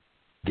 you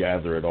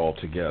gather it all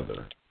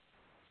together?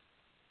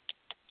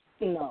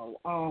 No.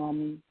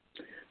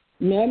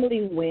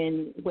 Normally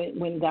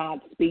when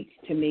God speaks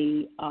to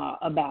me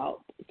about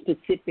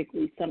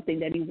specifically something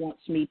that He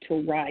wants me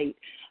to write,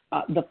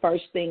 the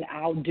first thing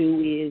I'll do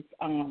is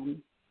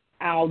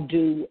I'll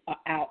do an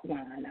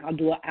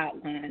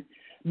outline.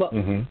 But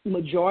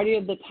majority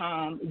of the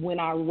time when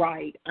I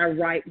write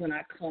when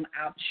I come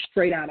out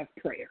straight out of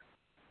prayer.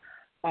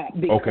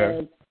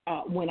 Because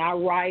when I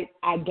write,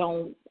 I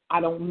don't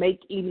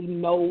make any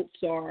notes,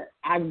 or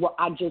I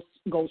just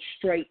go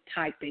straight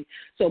typing.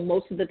 So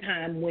most of the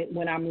time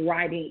when I'm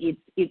writing,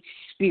 it's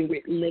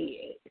spirit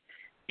led,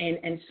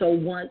 And so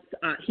once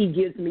he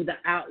gives me the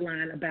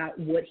outline about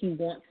what he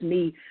wants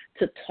me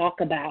to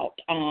talk about,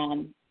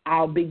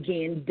 I'll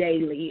begin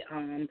daily.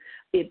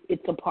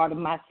 It's a part of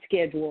my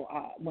schedule.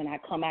 When I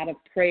come out of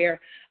prayer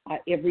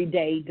every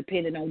day,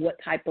 depending on what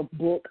type of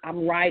book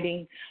I'm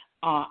writing,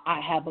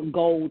 I have a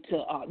goal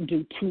to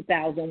do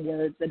 2,000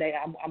 words a day.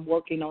 I'm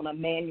working on a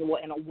manual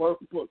and a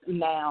workbook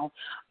now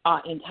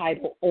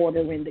entitled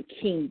Order in the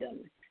Kingdom.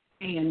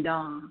 And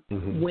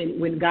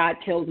when God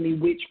tells me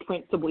which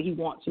principle he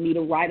wants me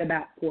to write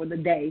about for the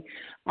day,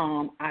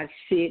 I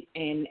sit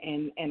and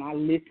I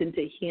listen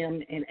to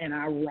him and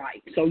I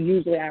write. So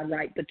usually I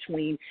write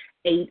between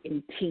 8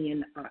 and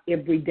 10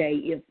 every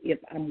day if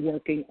I'm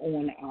working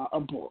on a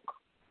book.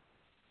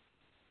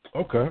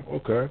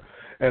 Okay.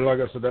 And like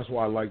I said, that's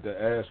why I like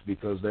to ask,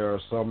 because there are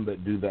some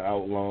that do the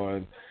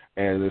outline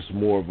and it's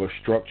more of a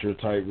structure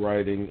type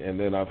writing, and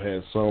then I've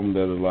had some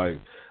that are like,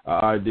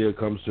 an idea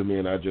comes to me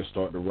and I just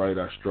start to write,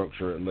 I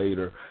structure it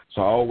later.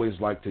 So I always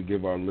like to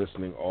give our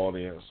listening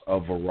audience a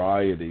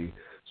variety,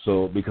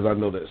 so because I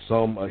know that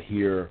some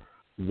hear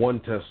one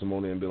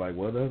testimony and be like,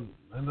 well,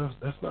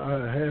 that's not how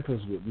it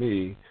happens with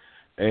me.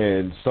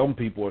 And some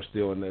people are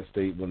still in that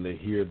state when they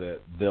hear that,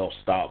 they'll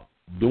stop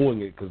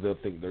doing it because they'll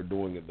think they're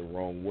doing it the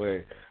wrong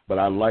way. But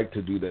I like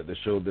to do that to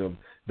show them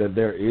that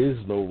there is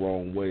no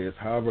wrong way. It's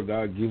however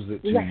God gives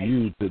it to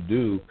you to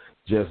do.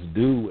 Just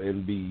do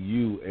and be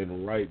you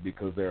and write,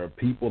 because there are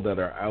people that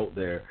are out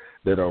there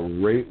that are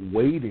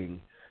waiting,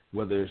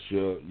 whether it's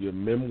your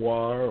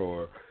memoir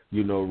or,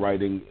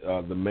 writing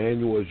the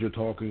manual as you're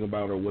talking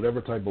about, or whatever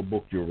type of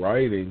book you're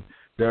writing.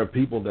 There are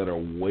people that are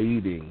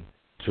waiting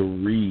to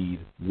read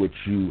what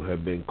you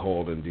have been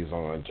called and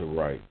designed to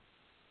write.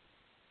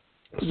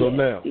 So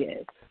now,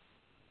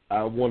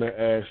 I want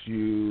to ask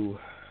you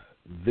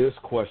this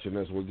question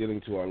as we're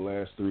getting to our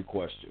last 3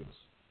 questions.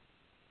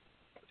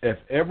 If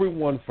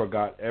everyone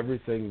forgot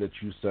everything that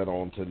you said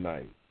on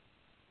tonight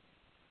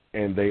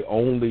and they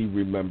only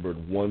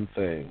remembered one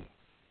thing,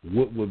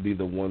 what would be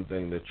the one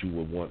thing that you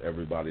would want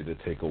everybody to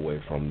take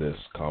away from this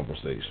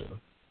conversation?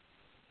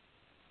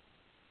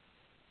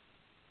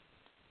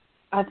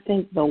 I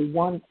think the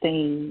one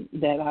thing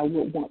that I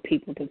would want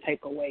people to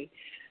take away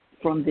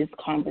from this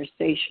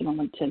conversation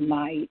on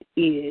tonight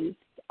is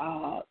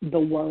the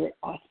word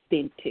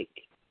authentic.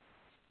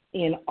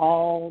 In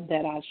all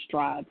that I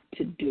strive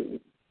to do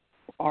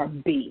or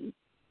be,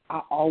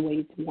 I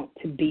always want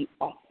to be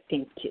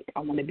authentic.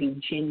 I want to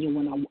be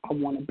genuine. I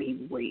want to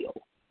be real.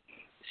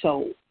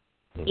 So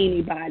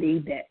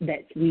anybody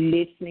that's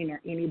listening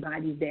or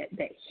anybody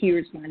that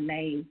hears my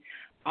name,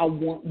 I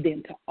want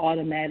them to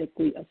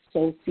automatically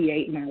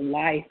associate my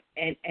life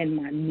and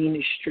my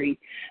ministry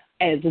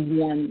as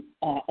one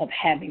of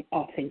having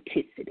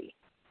authenticity.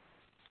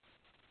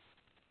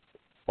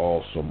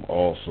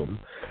 Awesome.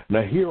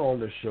 Now, here on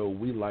the show,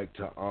 we like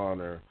to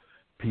honor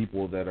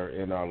people that are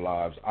in our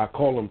lives. I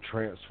call them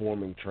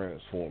transforming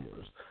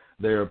transformers.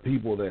 There are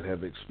people that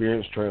have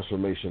experienced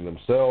transformation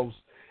themselves,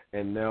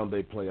 and now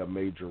they play a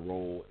major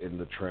role in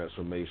the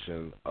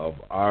transformation of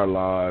our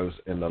lives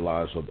and the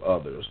lives of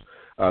others.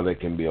 They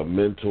can be a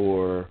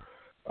mentor,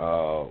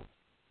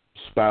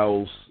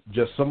 spouse,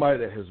 just somebody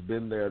that has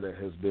been there,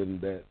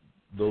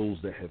 those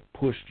that have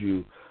pushed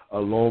you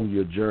along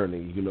your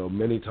journey.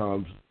 Many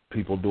times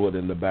people do it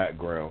in the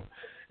background.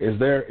 Is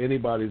there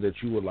anybody that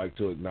you would like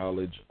to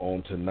acknowledge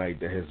on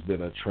tonight that has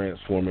been a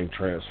transforming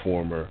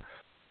transformer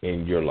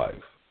in your life?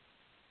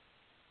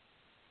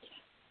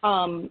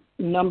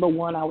 Number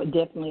one, I would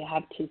definitely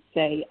have to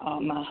say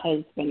my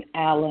husband,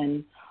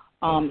 Alan.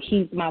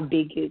 He's my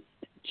biggest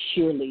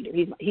cheerleader.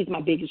 He's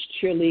my biggest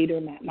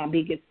cheerleader, my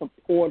biggest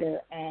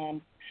supporter.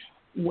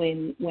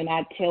 When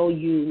I tell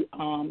you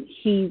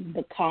he's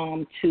the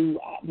calm to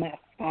my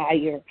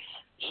fire,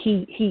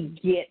 he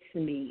gets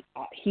me.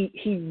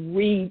 He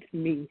reads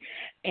me,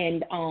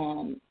 and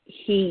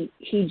he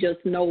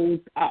just knows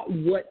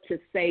what to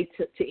say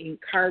to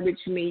encourage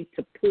me,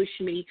 to push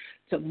me,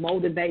 to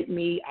motivate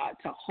me,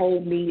 to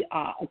hold me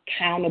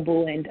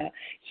accountable. And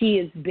he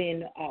has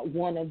been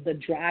one of the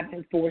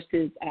driving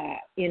forces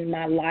in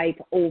my life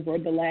over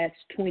the last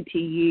 20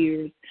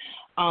 years.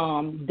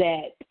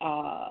 That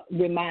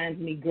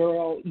reminds me,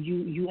 girl,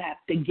 you have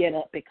to get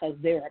up, because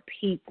there are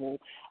people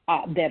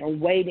that are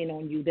waiting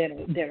on you, that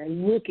are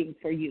looking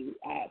for you.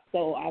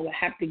 So I would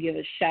have to give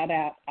a shout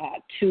out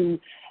to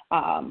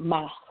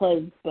my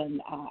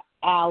husband,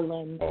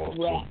 Alan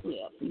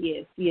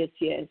Ratliff.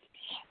 Yes.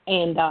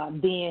 And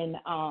then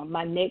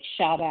my next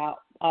shout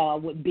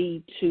out would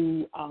be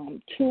to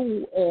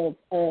two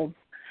of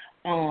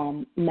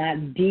my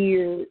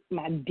dear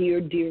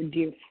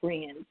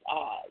friends,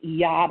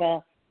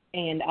 Yada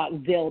and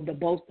Zelda.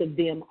 Both of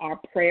them are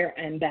prayer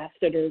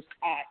ambassadors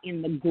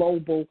in the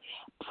global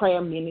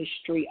prayer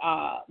ministry.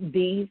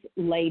 These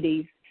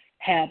ladies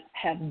have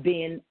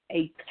been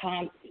a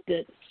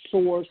constant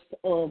source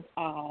of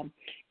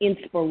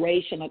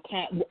inspiration.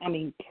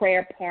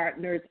 Prayer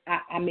partners.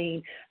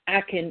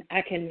 I can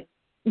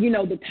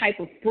the type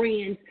of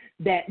friends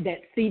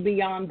that see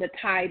beyond the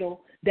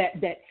title,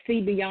 that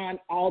see beyond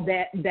all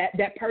that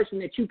person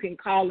that you can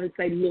call and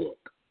say, look,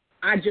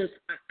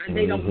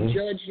 they don't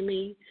judge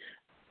me.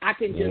 I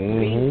can just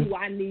be who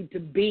I need to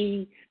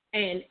be,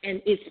 and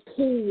it's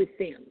cool with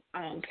them.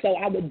 So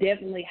I would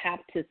definitely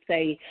have to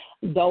say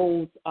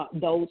those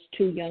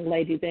two young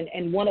ladies,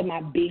 and one of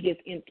my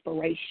biggest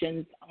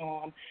inspirations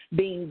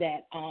being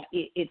that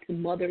it's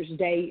Mother's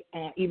Day.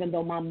 Even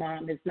though my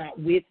mom is not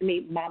with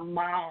me, my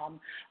mom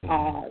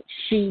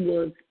she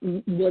was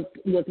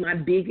my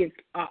biggest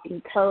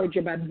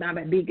encourager, my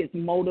biggest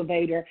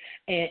motivator,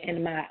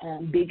 and my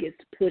biggest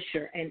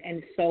pusher,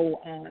 and so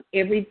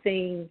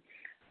everything.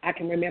 I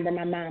can remember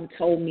my mom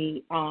told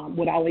me,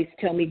 would always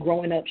tell me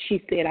growing up,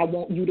 she said, I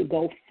want you to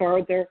go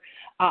further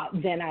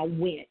than I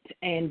went.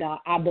 And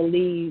I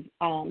believe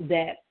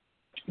that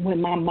when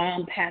my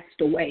mom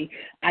passed away,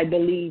 I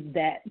believe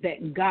that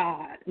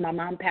God, my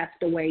mom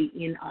passed away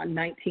in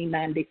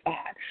 1995.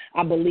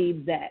 I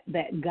believe that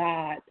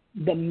God,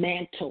 the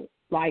mantle,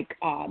 like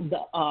the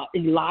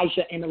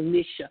Elijah and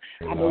Elisha,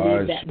 I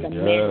believe that the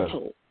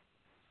mantle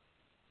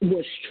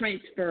was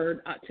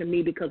transferred to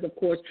me because, of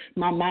course,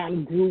 my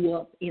mom grew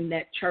up in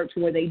that church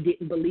where they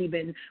didn't believe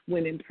in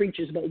women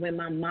preachers. But when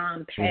my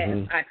mom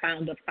passed, I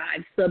found a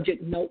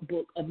 5-subject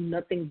notebook of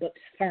nothing but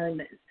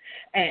sermons.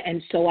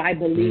 And so I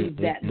believe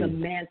that the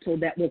mantle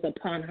that was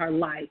upon her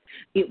life,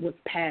 it was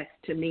passed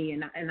to me.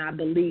 And I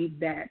believe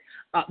that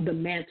the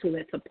mantle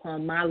that's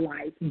upon my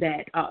life,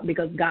 that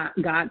because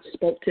God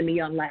spoke to me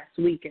on last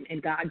week,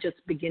 and God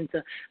just began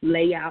to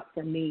lay out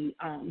for me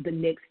the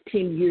next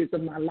 10 years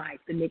of my life,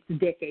 the next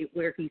decade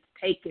where he's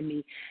taken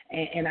me.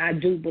 And I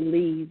do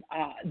believe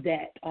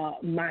that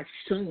my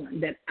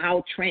son, that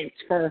I'll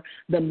transfer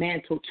the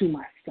mantle to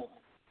my son.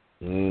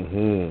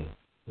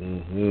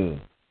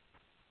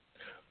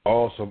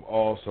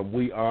 Awesome.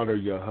 We honor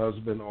your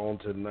husband on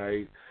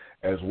tonight,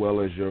 as well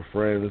as your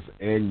friends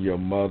and your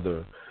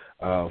mother,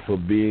 for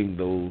being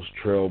those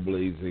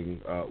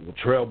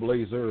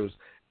trailblazers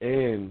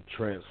and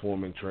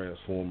transforming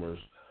transformers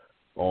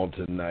on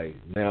tonight.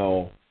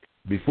 Now,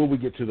 before we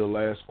get to the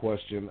last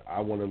question, I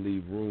want to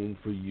leave room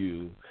for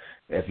you,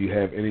 if you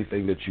have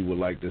anything that you would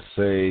like to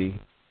say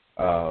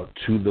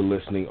to the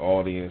listening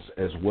audience,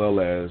 as well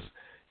as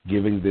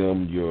giving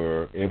them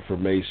your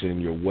information,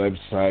 your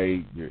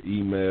website, your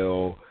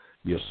email,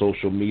 your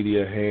social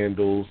media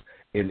handles,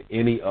 and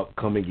any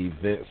upcoming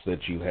events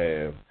that you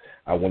have.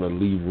 I want to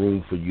leave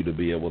room for you to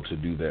be able to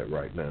do that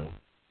right now.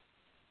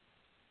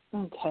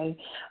 Okay.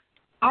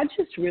 I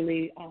just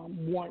really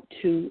want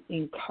to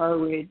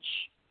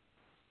encourage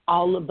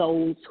all of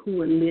those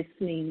who are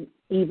listening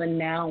even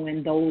now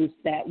and those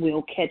that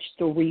will catch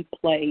the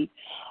replay.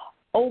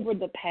 Over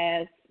the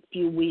past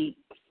few weeks,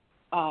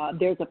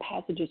 there's a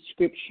passage of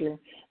scripture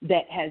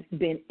that has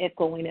been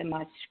echoing in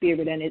my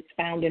spirit, and it's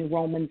found in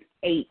Romans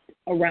 8,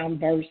 around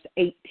verse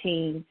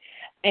 18.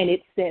 And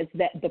it says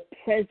that the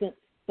present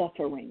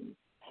sufferings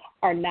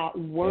are not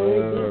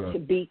worthy to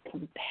be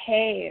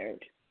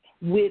compared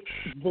with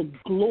the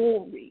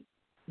glory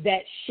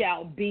that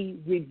shall be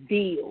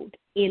revealed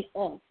in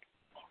us.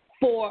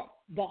 For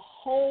the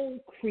whole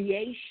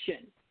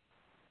creation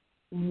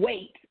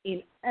waits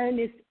in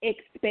earnest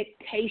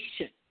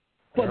expectation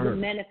for the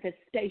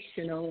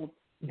manifestation of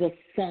the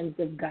sons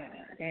of God.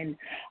 And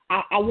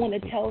I want to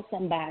tell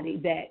somebody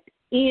that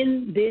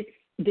in this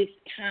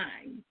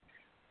time,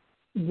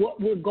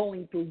 what we're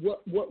going through,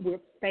 what we're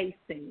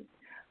facing,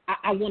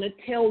 I want to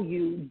tell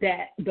you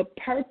that the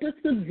purpose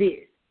of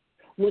this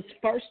was,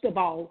 first of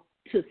all,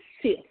 to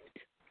sift,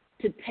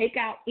 to take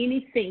out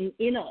anything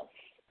in us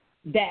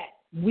that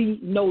we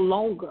no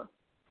longer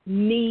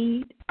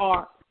need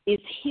or is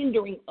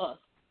hindering us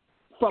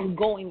from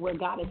going where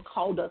God has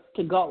called us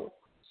to go.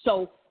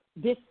 So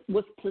this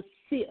was to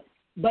sift,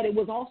 but it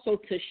was also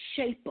to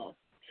shape us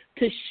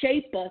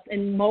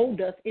and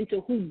mold us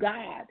into who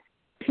God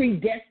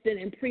predestined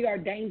and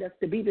preordained us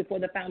to be before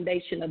the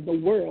foundation of the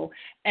world,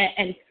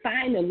 and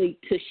finally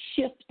to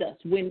shift us.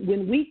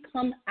 When we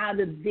come out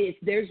of this,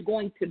 there's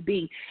going to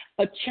be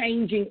a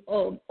changing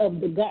of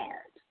the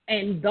guards,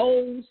 and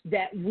those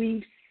that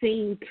we've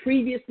seen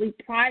previously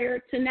prior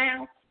to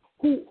now,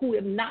 who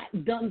have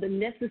not done the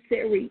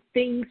necessary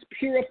things,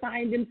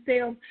 purifying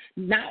themselves,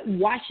 not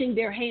washing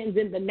their hands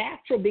in the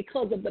natural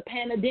because of the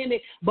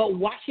pandemic, but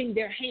washing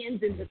their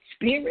hands in the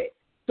spirit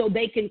so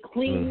they can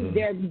clean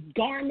their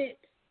garments.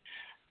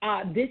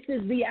 This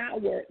is the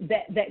hour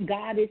that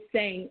God is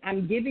saying,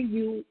 I'm giving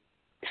you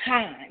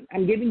time.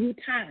 I'm giving you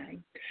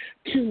time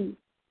to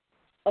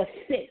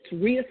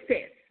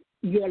reassess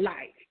your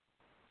life.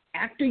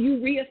 After you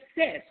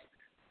reassess,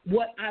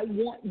 what I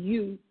want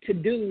you to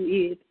do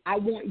is I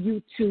want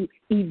you to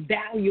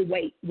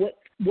evaluate what's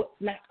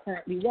not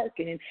currently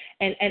working.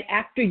 And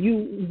after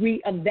you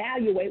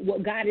reevaluate,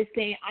 what God is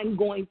saying, I'm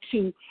going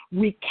to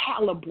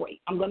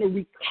recalibrate. I'm going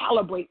to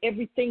recalibrate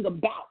everything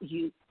about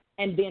you,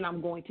 and then I'm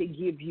going to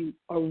give you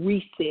a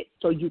reset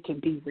so you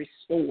can be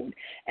restored.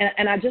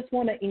 And I just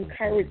want to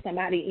encourage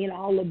somebody in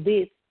all of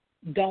this,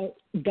 don't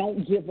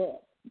give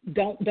up.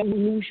 Don't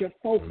lose your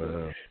focus.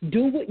 Amen.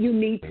 Do what you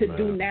need to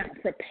do Amen. now.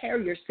 Prepare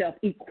yourself.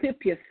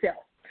 Equip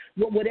yourself.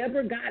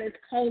 Whatever God is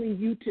calling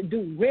you to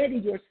do, ready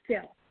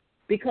yourself.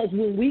 Because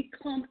when we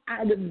come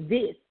out of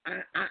this,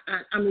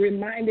 I'm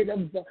reminded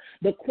of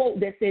the quote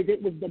that says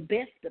it was the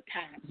best of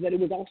times, but it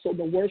was also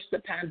the worst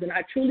of times. And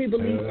I truly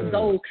believe for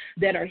those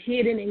that are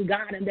hidden in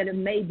God and that have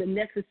made the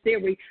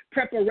necessary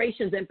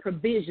preparations and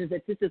provisions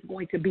that this is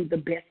going to be the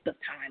best of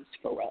times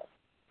for us.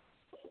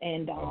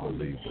 And I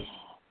believe it.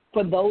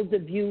 For those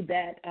of you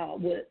that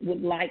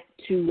would like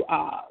to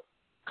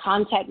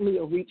contact me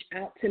or reach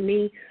out to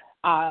me,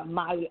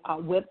 my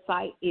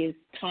website is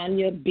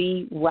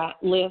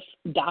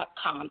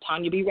TonyaBRatliff.com,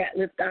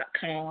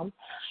 TonyaBRatliff.com.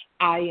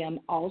 I am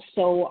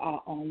also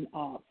on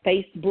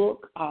Facebook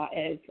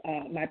as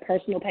my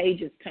personal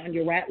page is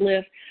Tonya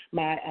Ratliff.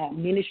 My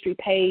ministry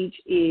page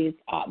is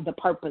The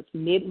Purpose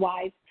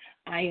Midwife.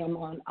 I am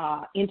on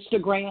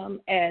Instagram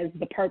as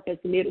The Purpose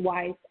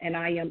Midwife, and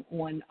I am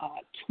on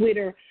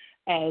Twitter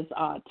as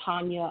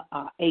Tonya,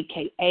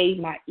 a.k.a.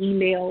 My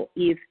email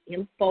is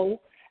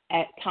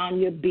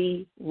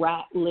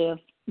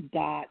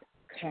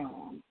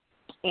info@TonyaBRatliff.com.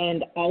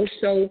 And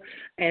also,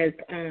 as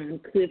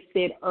Cliff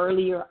said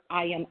earlier,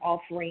 I am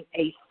offering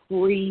a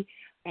free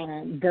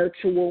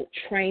virtual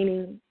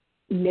training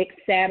next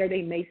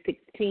Saturday, May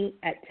 16th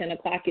at 10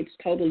 o'clock. It's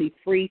totally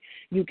free.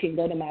 You can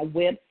go to my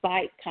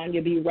website,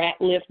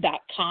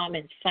 TonyaBRatliff.com,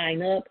 and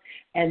sign up.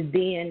 And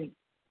then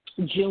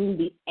June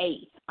the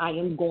 8th, I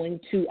am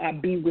going to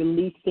be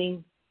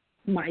releasing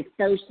my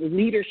first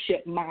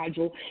leadership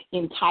module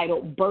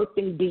entitled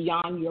Birthing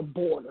Beyond Your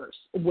Borders,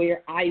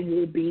 where I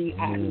will be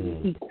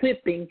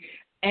equipping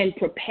and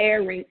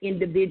preparing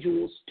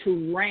individuals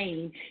to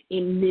reign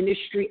in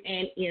ministry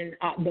and in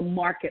the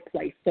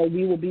marketplace. So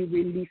we will be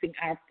releasing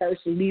our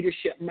first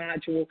leadership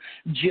module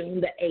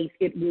June the 8th.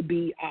 It will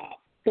be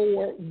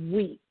 4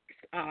 weeks.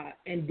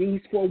 And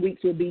these 4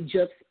 weeks will be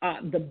just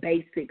the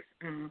basics.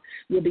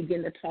 We'll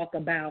begin to talk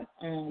about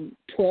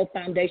 12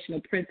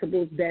 foundational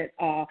principles that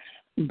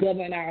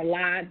govern our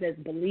lives as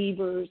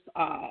believers,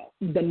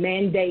 the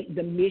mandate,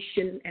 the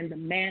mission, and the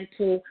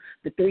mantle,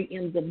 the 3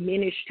 M's of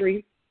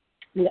ministry.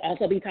 We'll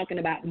also be talking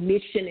about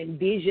mission and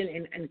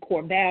vision and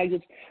core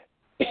values.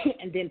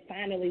 And then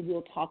finally,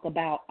 we'll talk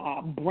about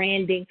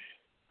branding,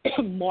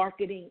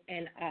 marketing,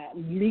 and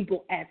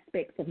legal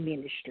aspects of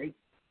ministry.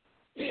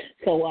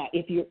 So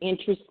if you're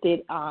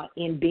interested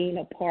in being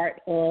a part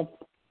of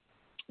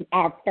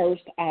our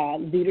first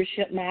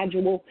leadership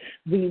module,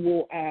 we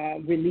will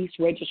release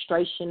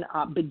registration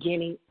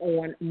beginning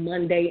on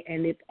Monday,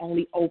 and it's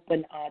only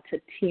open to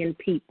 10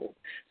 people.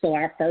 So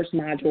our first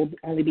module will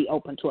only be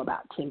open to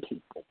about 10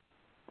 people.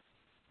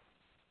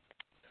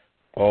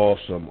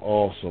 Awesome.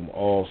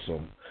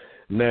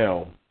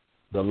 Now,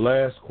 the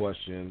last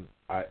question,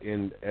 I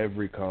end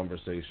every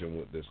conversation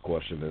with this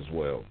question as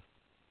well.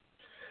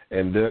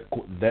 And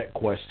that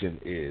question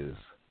is,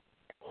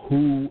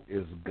 who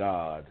is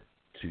God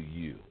to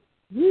you?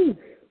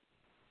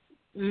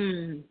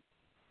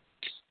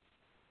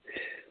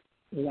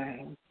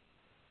 Wow.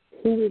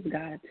 Who is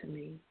God to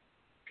me?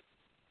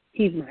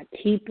 He's my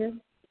keeper.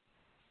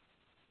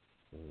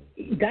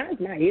 God's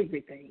my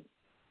everything.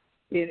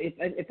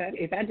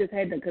 If I just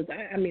had to, because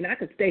I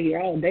could stay here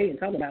all day and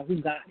talk about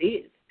who God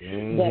is.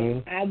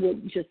 But I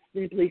would just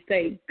simply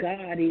say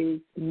God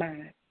is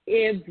my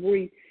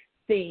everything.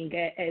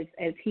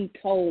 As he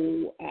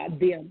told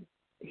them,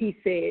 he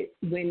said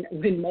when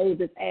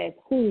Moses asked,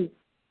 who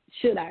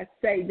should I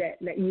say that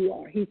you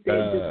are? He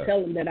said, just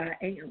tell him that I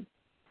am.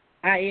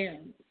 I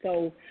am.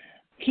 So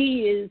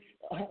he is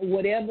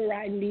whatever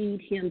I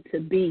need him to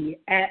be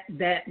at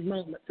that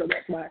moment. So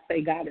that's why I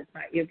say God is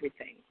my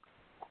everything.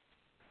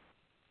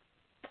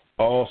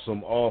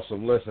 Awesome.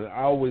 Listen,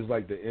 I always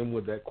like to end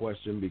with that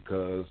question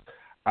because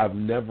I've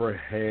never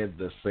had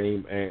the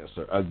same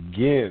answer.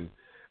 Again,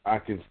 I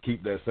can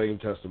keep that same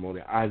testimony.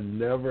 I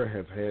never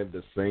have had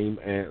the same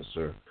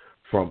answer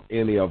from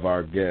any of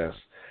our guests.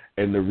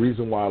 And the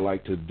reason why I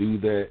like to do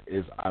that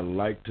is I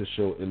like to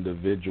show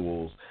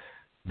individuals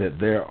that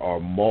there are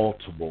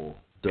multiple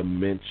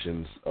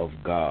dimensions of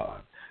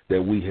God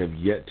that we have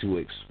yet to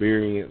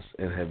experience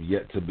and have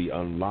yet to be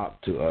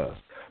unlocked to us.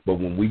 But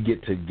when we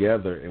get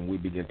together and we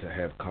begin to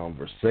have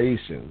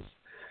conversations,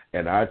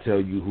 and I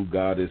tell you who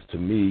God is to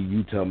me,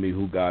 you tell me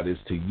who God is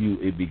to you,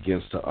 it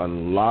begins to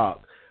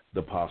unlock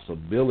the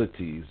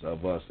possibilities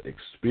of us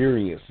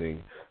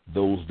experiencing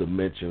those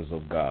dimensions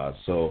of God.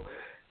 So,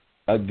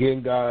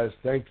 again, guys,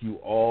 thank you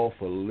all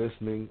for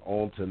listening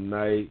on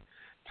tonight.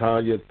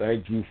 Tonya,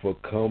 thank you for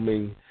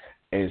coming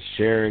and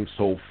sharing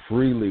so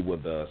freely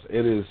with us.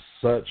 It is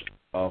such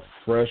a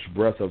fresh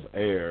breath of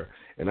air,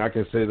 and I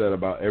can say that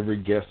about every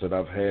guest that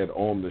I've had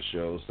on the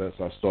show since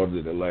I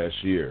started it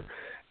last year.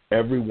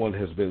 Everyone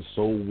has been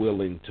so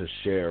willing to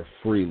share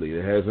freely.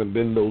 It hasn't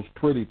been those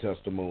pretty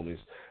testimonies.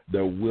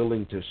 They're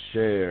willing to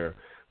share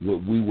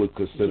what we would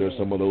consider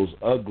some of those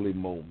ugly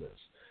moments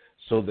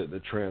so that the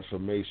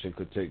transformation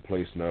could take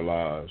place in their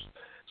lives.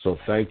 So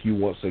thank you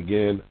once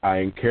again. I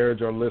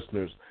encourage our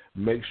listeners,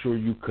 make sure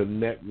you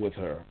connect with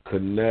her.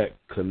 Connect.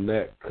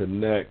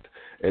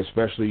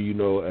 Especially,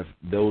 if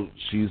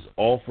she's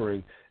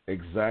offering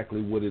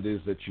exactly what it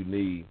is that you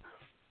need.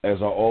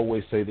 As I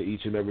always say to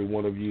each and every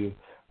one of you,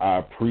 I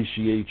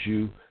appreciate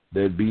you.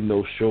 There'd be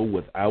no show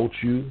without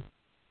you.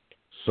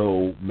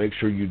 So make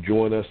sure you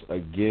join us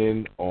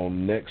again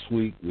on next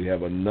week. We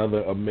have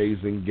another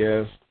amazing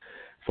guest.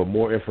 For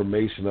more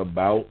information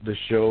about the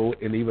show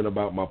and even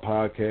about my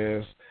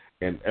podcast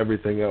and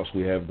everything else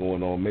we have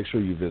going on, make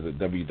sure you visit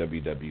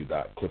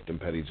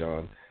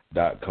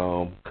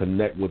www.cliftonpettyjohn.com.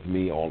 Connect with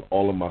me on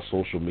all of my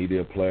social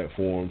media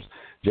platforms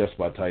just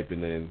by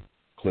typing in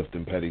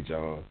Clifton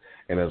Pettyjohn.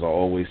 And as I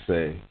always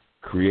say,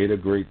 create a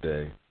great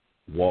day,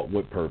 walk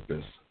with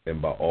purpose,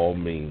 and by all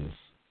means,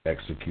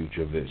 execute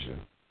your vision.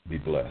 Be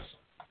blessed.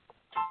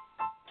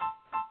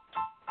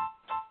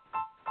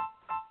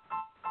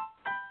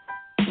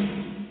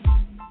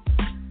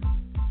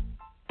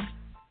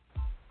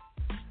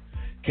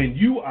 Can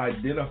you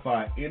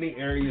identify any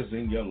areas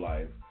in your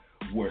life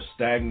where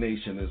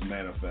stagnation is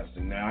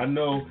manifesting? Now, I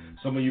know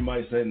some of you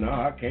might say, no,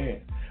 I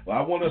can't. Well,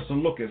 I want us to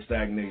look at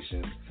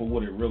stagnation for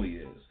what it really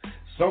is.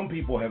 Some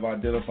people have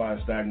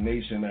identified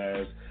stagnation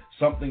as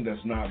something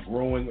that's not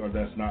growing or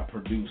that's not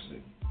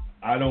producing.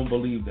 I don't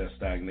believe that's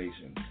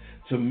stagnation.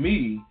 To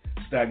me,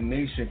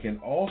 stagnation can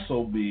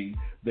also be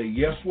that,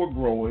 yes, we're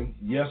growing,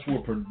 yes,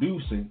 we're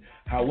producing.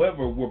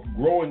 However, we're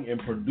growing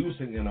and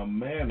producing in a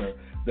manner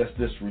that's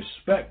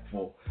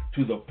disrespectful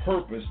to the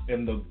purpose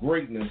and the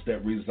greatness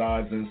that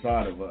resides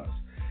inside of us.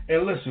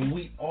 And listen,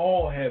 we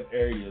all have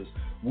areas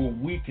where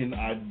we can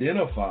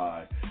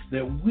identify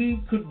that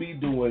we could be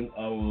doing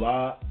a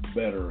lot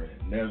better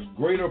in. There's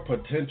greater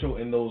potential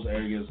in those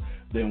areas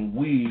than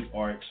we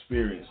are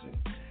experiencing.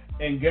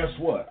 And guess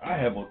what? I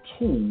have a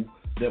tool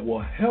that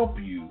will help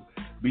you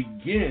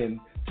begin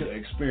to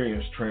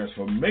experience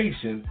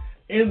transformation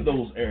in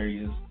those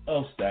areas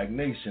of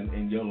stagnation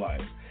in your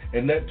life.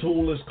 And that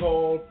tool is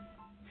called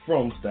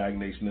From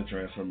Stagnation to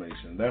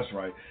Transformation. That's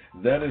right.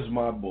 That is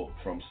my book,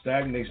 From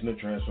Stagnation to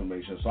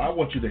Transformation. So I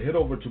want you to head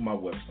over to my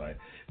website,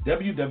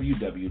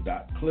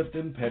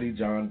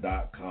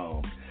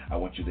 www.cliftonpettyjohn.com. I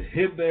want you to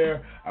hit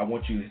there. I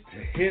want you to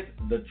hit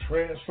the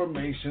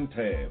Transformation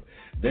tab.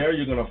 There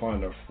you're going to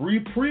find a free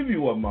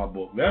preview of my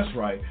book. That's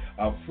right,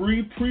 a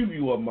free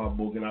preview of my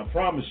book. And I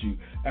promise you,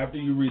 after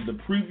you read the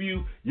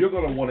preview, you're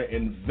going to want to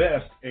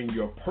invest in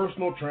your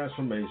personal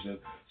transformation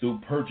through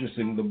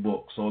purchasing the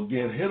book. So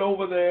again, head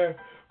over there,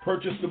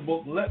 purchase the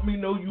book. Let me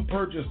know you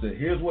purchased it.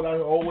 Here's what I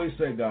always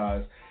say,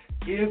 guys.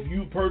 If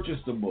you purchase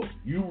the book,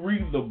 you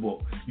read the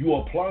book, you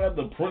apply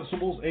the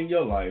principles in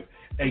your life,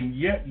 and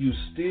yet you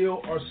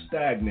still are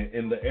stagnant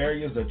in the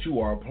areas that you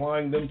are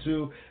applying them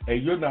to,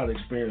 and you're not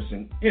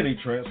experiencing any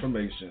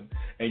transformation,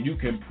 and you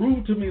can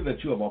prove to me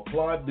that you have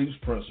applied these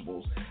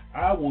principles,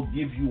 I will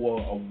give you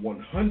a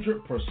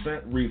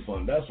 100%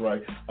 refund. That's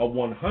right, a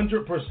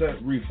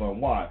 100%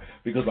 refund. Why?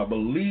 Because I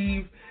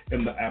believe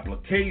in the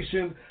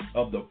application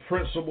of the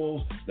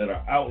principles that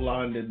are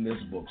outlined in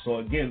this book. So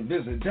again,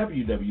 visit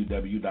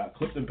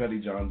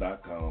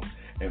www.cliftonpettyjohn.com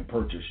and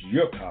purchase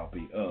your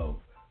copy of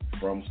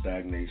From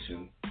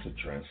Stagnation to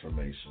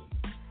Transformation.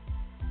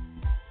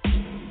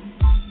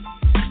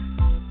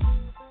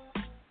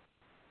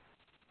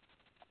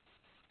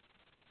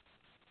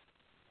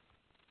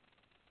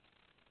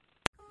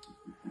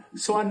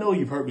 So I know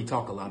you've heard me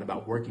talk a lot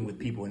about working with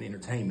people in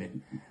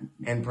entertainment,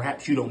 and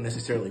perhaps you don't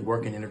necessarily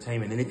work in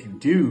entertainment. And if you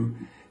do,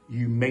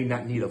 you may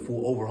not need a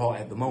full overhaul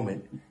at the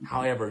moment.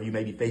 However, you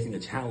may be facing a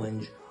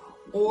challenge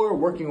or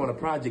working on a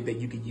project that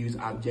you could use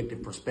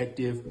objective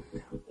perspective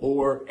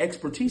or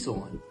expertise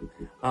on.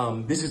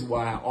 This is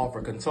why I offer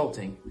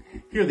consulting.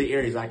 Here are the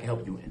areas I can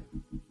help you in: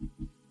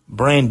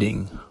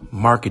 branding,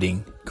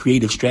 marketing,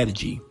 creative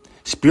strategy,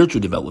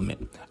 spiritual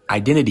development,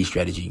 identity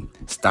strategy,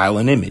 style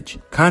and image,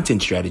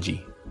 content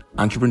strategy,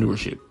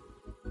 entrepreneurship.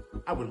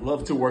 I would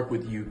love to work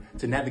with you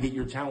to navigate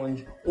your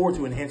challenge or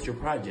to enhance your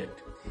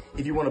project.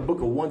 If you want to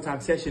book a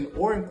one-time session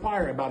or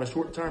inquire about a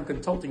short-term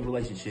consulting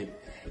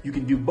relationship, you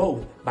can do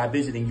both by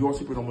visiting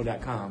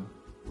yoursupernormal.com.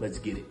 Let's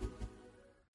get it.